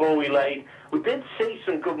 7-4 we laid, we did see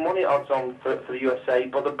some good money odds on for the USA,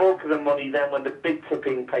 but the bulk of the money then, when the big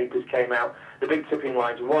tipping papers came out, the big tipping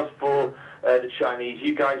lines was for the Chinese.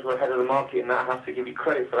 You guys were ahead of the market, and I have to give you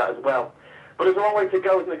credit for that as well. But there's a long way to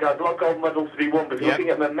go, isn't it, guys? A lot of gold medals to be won. But if you're looking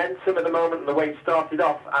at momentum at the moment and the way it started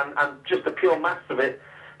off and just the pure maths of it,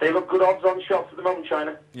 they look good odds on shots at the moment,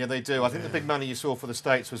 China. Yeah, they do. I think the big money you saw for the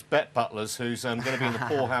States was Bet Butlers, who's going to be in the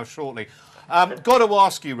poorhouse shortly. Got to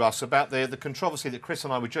ask you, Russ, about the controversy that Chris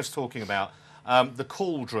and I were just talking about, the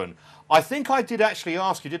Cauldron. I think I did actually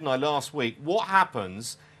ask you, didn't I, last week, what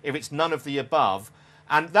happens if it's none of the above?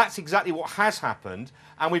 And that's exactly what has happened.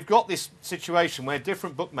 And we've got this situation where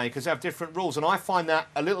different bookmakers have different rules, and I find that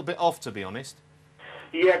a little bit off, to be honest.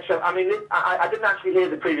 Yeah, Trevor, I mean, I didn't actually hear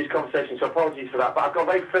the previous conversation, so apologies for that, but I've got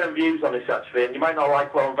very firm views on this, actually, and you might not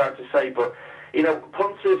like what I'm about to say, but, you know,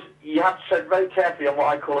 punters, you have to tread very carefully on what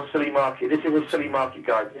I call a silly market. This is a silly market,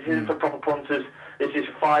 guys. This isn't for proper punters. This is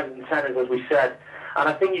for 5s and 10s, as we said. And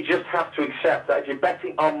I think you just have to accept that if you're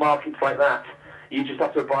betting on markets like that, you just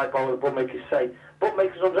have to abide by what the bookmakers say.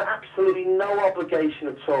 Bookmakers are under absolutely no obligation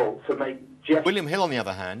at all to make... William Hill, on the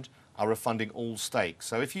other hand, are refunding all stakes.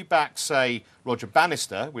 So if you back, say, Roger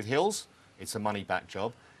Bannister with Hills, it's a money-back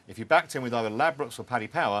job. If you backed him with either Ladbrokes or Paddy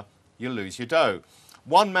Power, you lose your dough.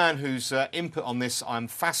 One man whose input on this I'm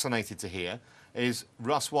fascinated to hear is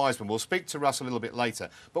Russ Wiseman. We'll speak to Russ a little bit later.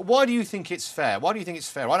 But why do you think it's fair? Why do you think it's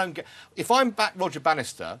fair? I don't get... If I'm back Roger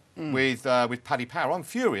Bannister with Paddy Power, I'm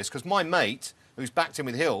furious because my mate, who's backed him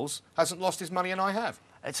with Hills, hasn't lost his money and I have.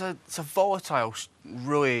 It's a volatile,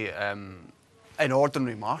 really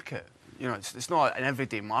inordinary market. You know, it's not an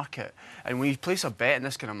everyday market. And when you place a bet in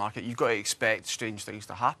this kind of market, you've got to expect strange things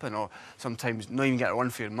to happen, or sometimes not even get a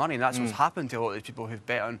run for your money. And that's what's happened to a lot of these people who've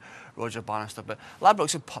bet on Roger Bannister. But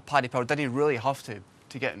Ladbrokes and Paddy Power didn't really have to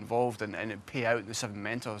get involved and pay out the 7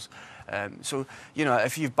 mentors. So, you know,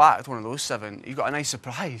 if you've backed one of those 7, you've got a nice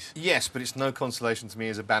surprise. Yes, but it's no consolation to me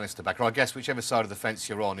as a Bannister backer. I guess whichever side of the fence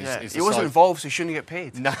you're on is he wasn't involved, so he shouldn't get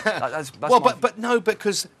paid. No. That's well, but no,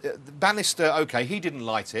 because Bannister, OK, he didn't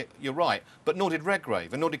light it, you're right, but nor did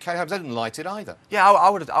Redgrave, and nor did Kelly Holmes. They didn't light it either. Yeah, I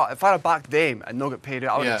would have, if I had backed them and not got paid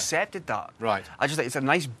out, I would have accepted that. Right. I just think it's a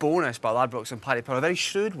nice bonus by Ladbrokes and Paddy Power, a very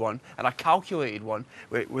shrewd one and a calculated one,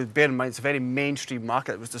 with bear in mind it's a very mainstream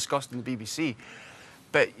market that was discussed in the BBC.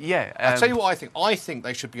 But yeah, I'll tell you what I think. I think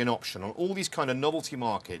they should be an option on all these kind of novelty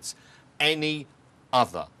markets, any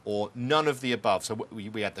other or none of the above. So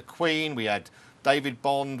we had the Queen, we had David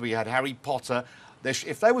Bond, we had Harry Potter.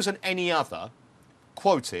 If there was an any other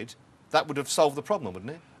quoted, that would have solved the problem,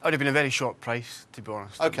 wouldn't it? It would have been a very short price, to be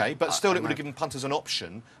honest. OK, but still it would have given punters an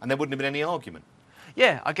option and there wouldn't have been any argument.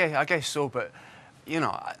 Yeah, I guess so, but, you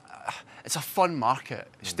know, it's a fun market.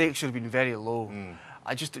 Stakes should have been very low.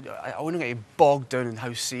 I wouldn't get bogged down in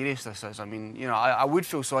how serious this is. I mean, you know, I would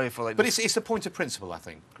feel sorry for like... But it's the point of principle, I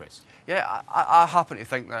think, Chris. Yeah, I happen to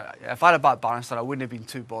think that if I had backed Bannister, I wouldn't have been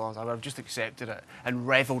too bothered. I would have just accepted it and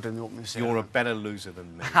revelled in the opening ceremony. You're a better loser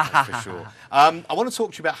than me, that's for sure. I want to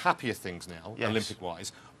talk to you about happier things now,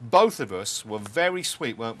 Olympic-wise. Both of us were very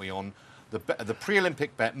sweet, weren't we, on the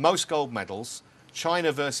pre-Olympic bet, most gold medals,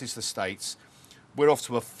 China versus the States. We're off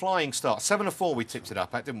to a flying start. 7-4 we tipped it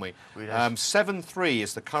up at, didn't we? We did. 7-3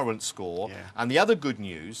 is the current score. Yeah. And the other good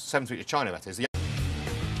news, 7-3 to China, that is.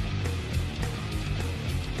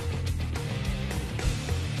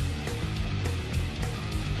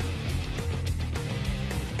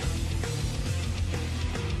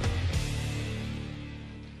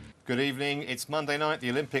 Good evening. It's Monday night. The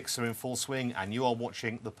Olympics are in full swing and you are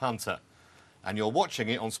watching The Punter. And you're watching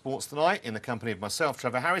it on Sports Tonight in the company of myself,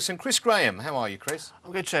 Trevor Harris, and Chris Graham. How are you, Chris?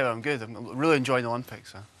 I'm good, Trevor. I'm good. I'm really enjoying the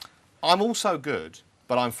Olympics. I'm also good,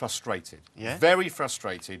 but I'm frustrated. Yeah? Very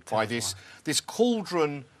frustrated by this. This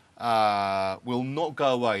cauldron will not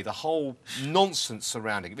go away. The whole nonsense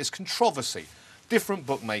surrounding it. This controversy. Different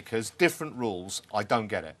bookmakers, different rules. I don't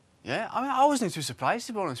get it. Yeah, I mean, I wasn't too surprised,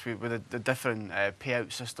 to be honest, with the different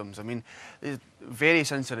payout systems. I mean, there's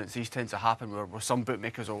various incidents these tend to happen where some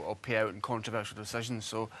bookmakers will pay out in controversial decisions,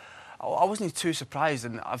 so I wasn't too surprised.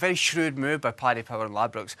 And a very shrewd move by Paddy Power and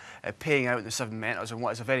Ladbrokes, paying out in the 7 mentors in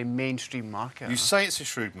what is a very mainstream market. You say it's a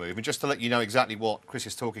shrewd move, and just to let you know exactly what Chris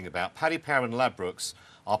is talking about, Paddy Power and Ladbrokes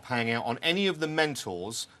are paying out on any of the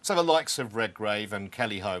mentors, so the likes of Redgrave and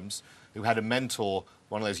Kelly Holmes, who had a mentor,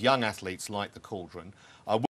 one of those young athletes like the Cauldron.